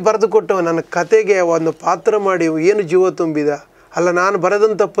 ಕವಿ ಬರೆದು ಕೊಟ್ಟವ ನನ್ನ ಕತೆಗೆ ಒಂದು ಪಾತ್ರ ಮಾಡಿ ಏನು ಜೀವ ತುಂಬಿದ, ಅಲ್ಲ ನಾನು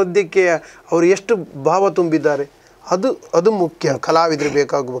ಬರೆದಂಥ ಪದ್ಯಕ್ಕೆ ಅವರು ಎಷ್ಟು ಭಾವ ತುಂಬಿದ್ದಾರೆ, ಅದು ಮುಖ್ಯ. ಕಲಾವಿದರು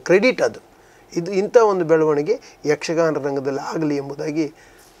ಬೇಕಾಗುವ ಕ್ರೆಡಿಟ್ ಅದು. ಇಂಥ ಒಂದು ಬೆಳವಣಿಗೆ ಯಕ್ಷಗಾನ ರಂಗದಲ್ಲಿ ಆಗಲಿ ಎಂಬುದಾಗಿ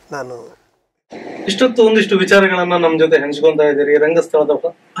ನಾನು ಇಷ್ಟೊತ್ತು ಒಂದಿಷ್ಟು ವಿಚಾರಗಳನ್ನ ನಮ್ಮ ಜೊತೆ ಹಂಚ್ಕೊತಾ ಇದ್ದೀರಿ. ರಂಗಸ್ಥಳದ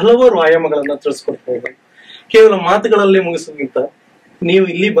ಹಲವಾರು ಆಯಾಮಗಳನ್ನ ತಿಳಿಸ್ಕೊಡ್ತಾ ಇದ್ದೀರಿ. ಕೇವಲ ಮಾತುಗಳಲ್ಲಿ ಮುಗಿಸೋಕ್ಕಿಂತ ನೀವು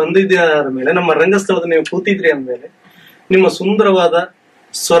ಇಲ್ಲಿ ಬಂದಿದ್ದಾದ ಮೇಲೆ, ನಮ್ಮ ರಂಗಸ್ಥಳದ ನೀವು ಕೂತಿದ್ರಿ ಅಂದ್ಮೇಲೆ ನಿಮ್ಮ ಸುಂದರವಾದ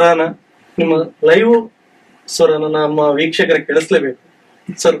ಸ್ವರನ, ನಿಮ್ಮ ಲೈವ್ ಸ್ವರನ ನಮ್ಮ ವೀಕ್ಷಕರಿಗೆ ಕೇಳಿಸ್ಲೇಬೇಕು.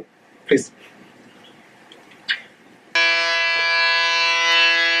 Sir please.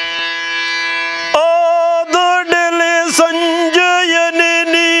 ಸಂಜಯನೆ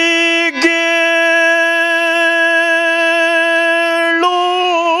ನೀಗೆ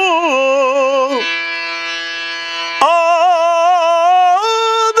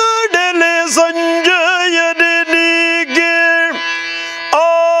ಆದಡೆಲೆ ಸಂಜಯನೆ ನೀಗೆ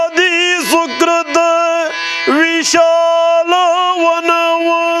ಆದಿ ಸುಕೃತ ವಿಶಾಲವನವದು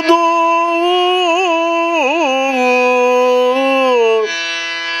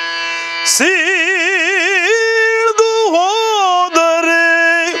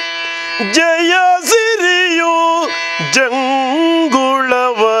ಜಯ ಸಿರಿಯು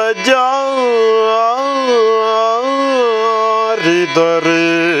ಜಂಗುಳವ ಜಾರಿದರೆ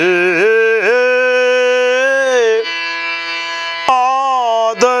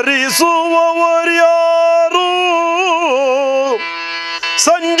ಆದರಿಸುವವರ್ಯಾರು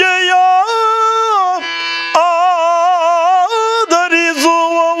ಸಂಜಯ,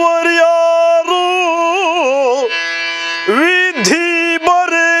 ಆದರಿಸುವವರ್ಯಾರು ವಿಧಿ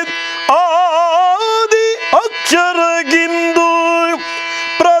ಅಕ್ಷರಗಿಂದು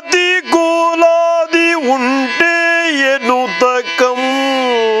ಪ್ರತಿಕೂಲಾದಿ ಉಂಟೆ ಎನ್ನುತ್ತ ಕಂಬನಿದುಂಬಿ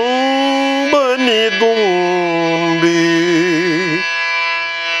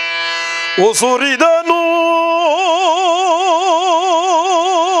ಉಸುರಿದನು.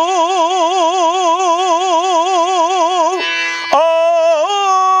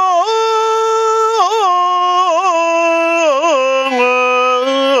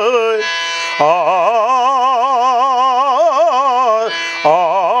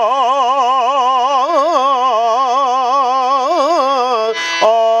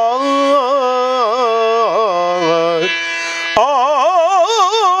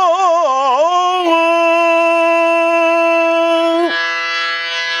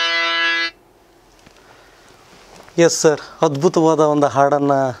 ಎಸ್ ಸರ್, ಅದ್ಭುತವಾದ ಒಂದು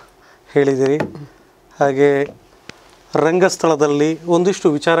ಹಾಡನ್ನು ಹೇಳಿದಿರಿ. ಹಾಗೆ ರಂಗಸ್ಥಳದಲ್ಲಿ ಒಂದಿಷ್ಟು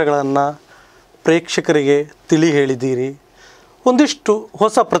ವಿಚಾರಗಳನ್ನು ಪ್ರೇಕ್ಷಕರಿಗೆ ತಿಳಿ ಹೇಳಿದ್ದೀರಿ. ಒಂದಿಷ್ಟು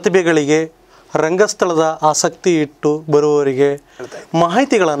ಹೊಸ ಪ್ರತಿಭೆಗಳಿಗೆ ರಂಗಸ್ಥಳದ ಆಸಕ್ತಿ ಇಟ್ಟು ಬರುವವರಿಗೆ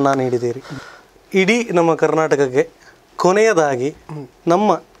ಮಾಹಿತಿಗಳನ್ನು ನೀಡಿದ್ದೀರಿ. ಇಡೀ ನಮ್ಮ ಕರ್ನಾಟಕಕ್ಕೆ ಕೊನೆಯದಾಗಿ ನಮ್ಮ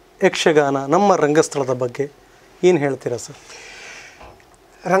ಯಕ್ಷಗಾನ, ನಮ್ಮ ರಂಗಸ್ಥಳದ ಬಗ್ಗೆ ಏನು ಹೇಳ್ತೀರಾ ಸರ್?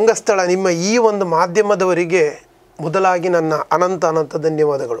 ರಂಗಸ್ಥಳ ನಿಮ್ಮ ಈ ಒಂದು ಮಾಧ್ಯಮದವರಿಗೆ ಮೊದಲಾಗಿ ನನ್ನ ಅನಂತ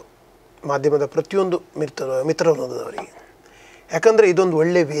ಧನ್ಯವಾದಗಳು. ಮಾಧ್ಯಮದ ಪ್ರತಿಯೊಂದು ಮಿತ್ರವೃಂದದವರಿಗೆ. ಯಾಕಂದರೆ ಇದೊಂದು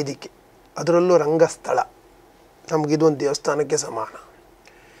ಒಳ್ಳೆಯ ವೇದಿಕೆ, ಅದರಲ್ಲೂ ರಂಗಸ್ಥಳ ನಮಗಿದೊಂದು ದೇವಸ್ಥಾನಕ್ಕೆ ಸಮಾನ.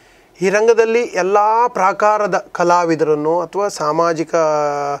 ಈ ರಂಗದಲ್ಲಿ ಎಲ್ಲ ಪ್ರಾಕಾರದ ಕಲಾವಿದರನ್ನು ಅಥವಾ ಸಾಮಾಜಿಕ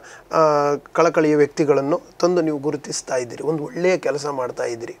ಕಳಕಳಿಯ ವ್ಯಕ್ತಿಗಳನ್ನು ತಂದು ನೀವು ಗುರುತಿಸ್ತಾ ಇದ್ದೀರಿ. ಒಂದು ಒಳ್ಳೆಯ ಕೆಲಸ ಮಾಡ್ತಾ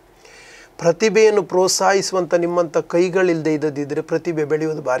ಇದ್ದೀರಿ. ಪ್ರತಿಭೆಯನ್ನು ಪ್ರೋತ್ಸಾಹಿಸುವಂಥ ನಿಮ್ಮಂಥ ಕೈಗಳಿಲ್ಲದೆ ಇದ್ದದಿದ್ದರೆ ಪ್ರತಿಭೆ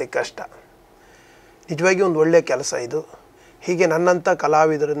ಬೆಳೆಯೋದು ಭಾರಿ ಕಷ್ಟ. ನಿಜವಾಗಿ ಒಂದು ಒಳ್ಳೆಯ ಕೆಲಸ ಇದು. ಹೀಗೆ ನನ್ನಂಥ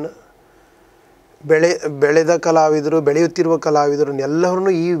ಕಲಾವಿದರನ್ನು ಬೆಳೆದ ಕಲಾವಿದರು, ಬೆಳೆಯುತ್ತಿರುವ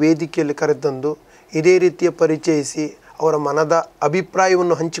ಕಲಾವಿದರನ್ನೆಲ್ಲರನ್ನೂ ಈ ವೇದಿಕೆಯಲ್ಲಿ ಕರೆತಂದು ಇದೇ ರೀತಿಯ ಪರಿಚಯಿಸಿ ಅವರ ಮನದ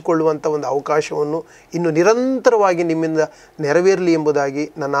ಅಭಿಪ್ರಾಯವನ್ನು ಹಂಚಿಕೊಳ್ಳುವಂಥ ಒಂದು ಅವಕಾಶವನ್ನು ಇನ್ನು ನಿರಂತರವಾಗಿ ನಿಮ್ಮಿಂದ ನೆರವೇರಲಿ ಎಂಬುದಾಗಿ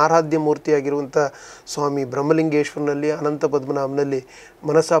ನನ್ನ ಆರಾಧ್ಯ ಮೂರ್ತಿಯಾಗಿರುವಂಥ ಸ್ವಾಮಿ ಬ್ರಹ್ಮಲಿಂಗೇಶ್ವರನಲ್ಲಿ, ಅನಂತ ಪದ್ಮನಾಭನಲ್ಲಿ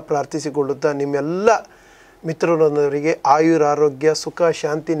ಮನಸ್ಸಾ ಪ್ರಾರ್ಥಿಸಿಕೊಳ್ಳುತ್ತಾ ನಿಮ್ಮೆಲ್ಲ ಮಿತ್ರರೊಂದರಿಗೆ ಆಯುರಾರೋಗ್ಯ, ಸುಖ,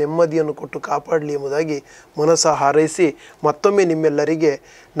 ಶಾಂತಿ, ನೆಮ್ಮದಿಯನ್ನು ಕೊಟ್ಟು ಕಾಪಾಡಲಿ ಎಂಬುದಾಗಿ ಮನಸ್ಸಾ ಹಾರೈಸಿ ಮತ್ತೊಮ್ಮೆ ನಿಮ್ಮೆಲ್ಲರಿಗೆ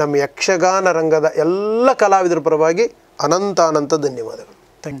ನಮ್ಮ ಯಕ್ಷಗಾನ ರಂಗದ ಎಲ್ಲ ಕಲಾವಿದರ ಪರವಾಗಿ ಅನಂತ ಧನ್ಯವಾದಗಳು.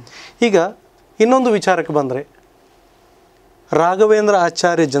 ಈಗ ಇನ್ನೊಂದು ವಿಚಾರಕ್ಕೆ ಬಂದರೆ, ರಾಘವೇಂದ್ರ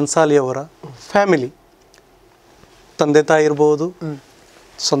ಆಚಾರ್ಯ ಜನ್ಸಾಲಿಯವರ ಫ್ಯಾಮಿಲಿ, ತಂದೆ ತಾಯಿ ಇರ್ಬೋದು,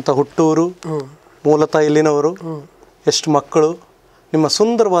 ಸ್ವಂತ ಹುಟ್ಟೂರು, ಮೂಲತಃ ಇಲ್ಲಿನವರು, ಎಷ್ಟು ಮಕ್ಕಳು, ನಿಮ್ಮ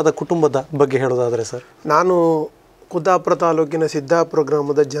ಸುಂದರವಾದ ಕುಟುಂಬದ ಬಗ್ಗೆ ಹೇಳೋದಾದರೆ ಸರ್? ನಾನು ಕುಂದಾಪುರ ತಾಲೂಕಿನ ಸಿದ್ದಾಪುರ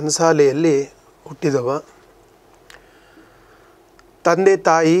ಗ್ರಾಮದ ಜನ್ಸಾಲೆಯಲ್ಲಿ ಹುಟ್ಟಿದವ. ತಂದೆ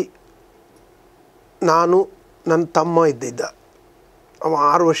ತಾಯಿ, ನಾನು, ನನ್ನ ತಮ್ಮ ಇದ್ದಿದ್ದ. ಅವ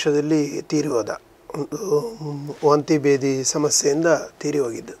 6 ವರ್ಷದಲ್ಲಿ ತೀರಿ ಹೋದ. ಒಂದು ವಾಂತಿ ಭೇದಿ ಸಮಸ್ಯೆಯಿಂದ ತೀರಿ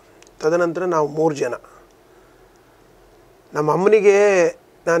ಹೋಗಿದ್ದು. ತದನಂತರ ನಾವು 3 ಜನ. ನಮ್ಮ ಅಮ್ಮನಿಗೆ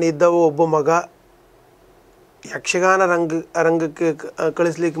ನಾನಿದ್ದವ ಒಬ್ಬ ಮಗ. ಯಕ್ಷಗಾನ ರಂಗಕ್ಕೆ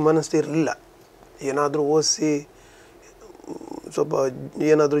ಕಳಿಸ್ಲಿಕ್ಕೆ ಮನಸ್ಸಿರಲಿಲ್ಲ. ಏನಾದರೂ ಓದಿಸಿ ಸ್ವಲ್ಪ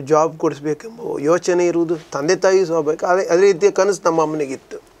ಏನಾದರೂ ಜಾಬ್ ಕೊಡಿಸ್ಬೇಕೆಂಬ ಯೋಚನೆ ಇರುವುದು ತಂದೆ ತಾಯಿ ಸ್ವಾಭಾವಿಕ. ಅದೇ ರೀತಿಯ ಕನಸು ನಮ್ಮ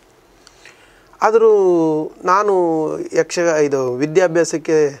ಅಮ್ಮನಿಗಿತ್ತು. ಆದರೂ ನಾನು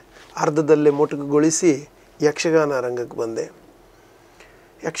ವಿದ್ಯಾಭ್ಯಾಸಕ್ಕೆ ಅರ್ಧದಲ್ಲೇ ಮೊಟಕುಗೊಳಿಸಿ ಯಕ್ಷಗಾನ ರಂಗಕ್ಕೆ ಬಂದೆ.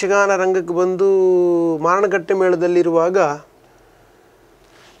 ಯಕ್ಷಗಾನ ರಂಗಕ್ಕೆ ಬಂದು ಮಾರಣಗಟ್ಟೆ ಮೇಳದಲ್ಲಿರುವಾಗ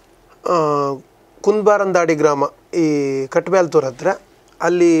ಕುಂದ್ಬಾರಂದಾಡಿ ಗ್ರಾಮ, ಈ ಕಟ್ಬ್ಯಾಲ್ತೂರ್ ಹತ್ರ,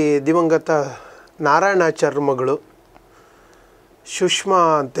 ಅಲ್ಲಿ ದಿವಂಗತ ನಾರಾಯಣಾಚಾರ್ಯ ಮಗಳು ಸುಷ್ಮಾ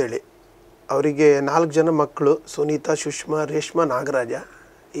ಅಂತೇಳಿ, ಅವರಿಗೆ 4 ಜನ ಮಕ್ಕಳು, ಸುನೀತಾ, ಸುಷ್ಮಾ, ರೇಷ್ಮಾ, ನಾಗರಾಜ.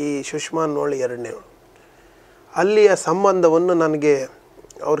 ಈ ಸುಷ್ಮಾ ನೋಡಿ 2ನೇವಳು. ಅಲ್ಲಿಯ ಸಂಬಂಧವನ್ನು ನನಗೆ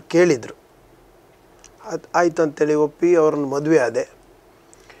ಅವ್ರು ಕೇಳಿದರು. ಆಯ್ತು ಅಂತೇಳಿ ಒಪ್ಪಿ ಅವ್ರನ್ನ ಮದುವೆ ಆದೆ.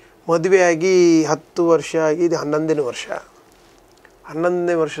 ಮದುವೆಯಾಗಿ 10 ವರ್ಷ ಆಗಿ, ಇದು 11ನೇ ವರ್ಷ.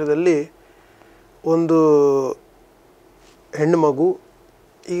 11ನೇ ವರ್ಷದಲ್ಲಿ ಒಂದು ಹೆಣ್ಣು ಮಗು.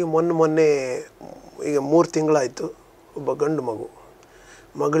 ಈಗ ಮೊನ್ನೆ ಈಗ 3 ತಿಂಗಳಾಯಿತು. ಒಬ್ಬ ಗಂಡು ಮಗು.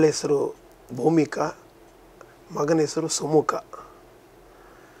 ಮಗಳ ಹೆಸರು ಭೂಮಿಕಾ, ಮಗನ ಹೆಸರು ಸುಮುಖ.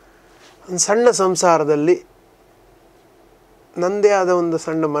 ಒಂದು ಸಣ್ಣ ಸಂಸಾರದಲ್ಲಿ ನನ್ನದೇ ಆದ ಒಂದು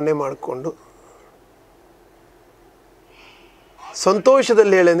ಸಣ್ಣ ಮನೆ ಮಾಡಿಕೊಂಡು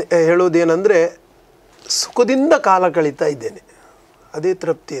ಸಂತೋಷದಲ್ಲಿ ಹೇಳೋದೇನೆಂದರೆ ಸುಖದಿಂದ ಕಾಲ ಕಳೀತಾ ಇದ್ದೇನೆ. ಅದೇ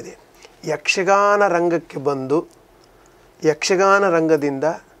ತೃಪ್ತಿ ಇದೆ. ಯಕ್ಷಗಾನ ರಂಗಕ್ಕೆ ಬಂದು ಯಕ್ಷಗಾನ ರಂಗದಿಂದ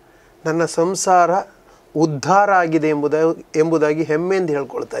ನನ್ನ ಸಂಸಾರ ಉದ್ಧಾರ ಆಗಿದೆ ಎಂಬುದಾಗಿ ಹೆಮ್ಮೆಯಿಂದ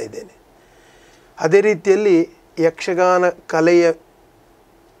ಹೇಳ್ಕೊಳ್ತಾ ಇದ್ದೇನೆ. ಅದೇ ರೀತಿಯಲ್ಲಿ ಯಕ್ಷಗಾನ ಕಲೆಯ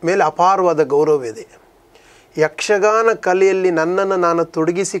ಮೇಲೆ ಅಪಾರವಾದ ಗೌರವವಿದೆ. ಯಕ್ಷಗಾನ ಕಲೆಯಲ್ಲಿ ನನ್ನನ್ನು ನಾನು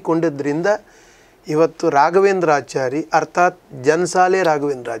ತೊಡಗಿಸಿಕೊಂಡಿದ್ದರಿಂದ ಇವತ್ತು ರಾಘವೇಂದ್ರಾಚಾರಿ, ಅರ್ಥಾತ್ ಜನ್ಸಾಲೆ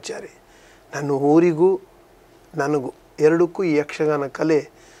ರಾಘವೇಂದ್ರಾಚಾರಿ, ನನ್ನ ಊರಿಗೂ ನನಗೂ ಎರಡಕ್ಕೂ ಈ ಯಕ್ಷಗಾನ ಕಲೆ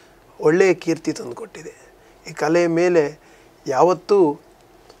ಒಳ್ಳೆಯ ಕೀರ್ತಿ ತಂದುಕೊಟ್ಟಿದೆ. ಈ ಕಲೆಯ ಮೇಲೆ ಯಾವತ್ತೂ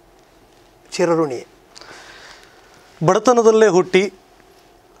ಚಿರಋಣಿಯೇ. ಬಡತನದಲ್ಲೇ ಹುಟ್ಟಿ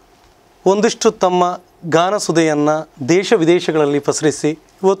ಒಂದಿಷ್ಟು ತಮ್ಮ ಗಾನಸುದೆಯನ್ನು ದೇಶ ವಿದೇಶಗಳಲ್ಲಿ ಪಸರಿಸಿ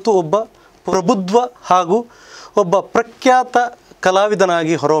ಇವತ್ತು ಒಬ್ಬ ಪ್ರಬುದ್ಧ ಹಾಗೂ ಒಬ್ಬ ಪ್ರಖ್ಯಾತ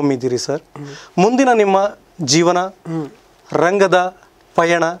ಕಲಾವಿದನಾಗಿ ಹೊರಹೊಮ್ಮಿದ್ದೀರಿ ಸರ್. ಮುಂದಿನ ನಿಮ್ಮ ಜೀವನ, ರಂಗದ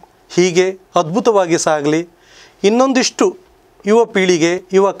ಪಯಣ ಹೀಗೆ ಅದ್ಭುತವಾಗಿ ಸಾಗಲಿ. ಇನ್ನೊಂದಿಷ್ಟು ಯುವ ಪೀಳಿಗೆ,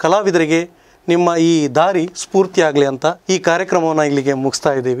 ಯುವ ಕಲಾವಿದರಿಗೆ ನಿಮ್ಮ ಈ ದಾರಿ ಸ್ಫೂರ್ತಿಯಾಗಲಿ ಅಂತ ಈ ಕಾರ್ಯಕ್ರಮವನ್ನು ಇಲ್ಲಿಗೆ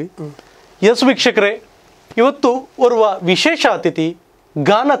ಮುಗಿಸ್ತಾ ಇದ್ದೀವಿ. ಎಸ್ ವೀಕ್ಷಕರೇ, ಇವತ್ತು ಓರ್ವ ವಿಶೇಷ ಅತಿಥಿ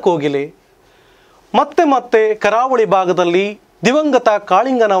ಗಾನ ಕೋಗಿಲೆ, ಮತ್ತೆ ಕರಾವಳಿ ಭಾಗದಲ್ಲಿ ದಿವಂಗತ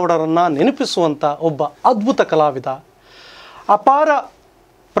ಕಾಳಿಂಗನವರನ್ನು ನೆನಪಿಸುವಂಥ ಒಬ್ಬ ಅದ್ಭುತ ಕಲಾವಿದ, ಅಪಾರ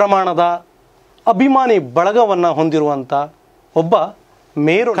ಪ್ರಮಾಣದ ಅಭಿಮಾನಿ ಬಳಗವನ್ನು ಹೊಂದಿರುವಂಥ ಒಬ್ಬ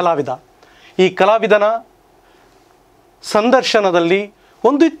ಮೇರು ಕಲಾವಿದ. ಈ ಕಲಾವಿದನ ಸಂದರ್ಶನದಲ್ಲಿ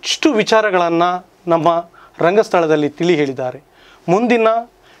ಒಂದಿಷ್ಟು ವಿಚಾರಗಳನ್ನು ನಮ್ಮ ರಂಗಸ್ಥಳದಲ್ಲಿ ತಿಳಿ ಹೇಳಿದ್ದಾರೆ. ಮುಂದಿನ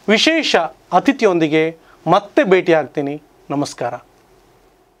ವಿಶೇಷ ಅತಿಥಿಯೊಂದಿಗೆ ಮತ್ತೆ ಭೇಟಿಯಾಗ್ತೀನಿ. ನಮಸ್ಕಾರ.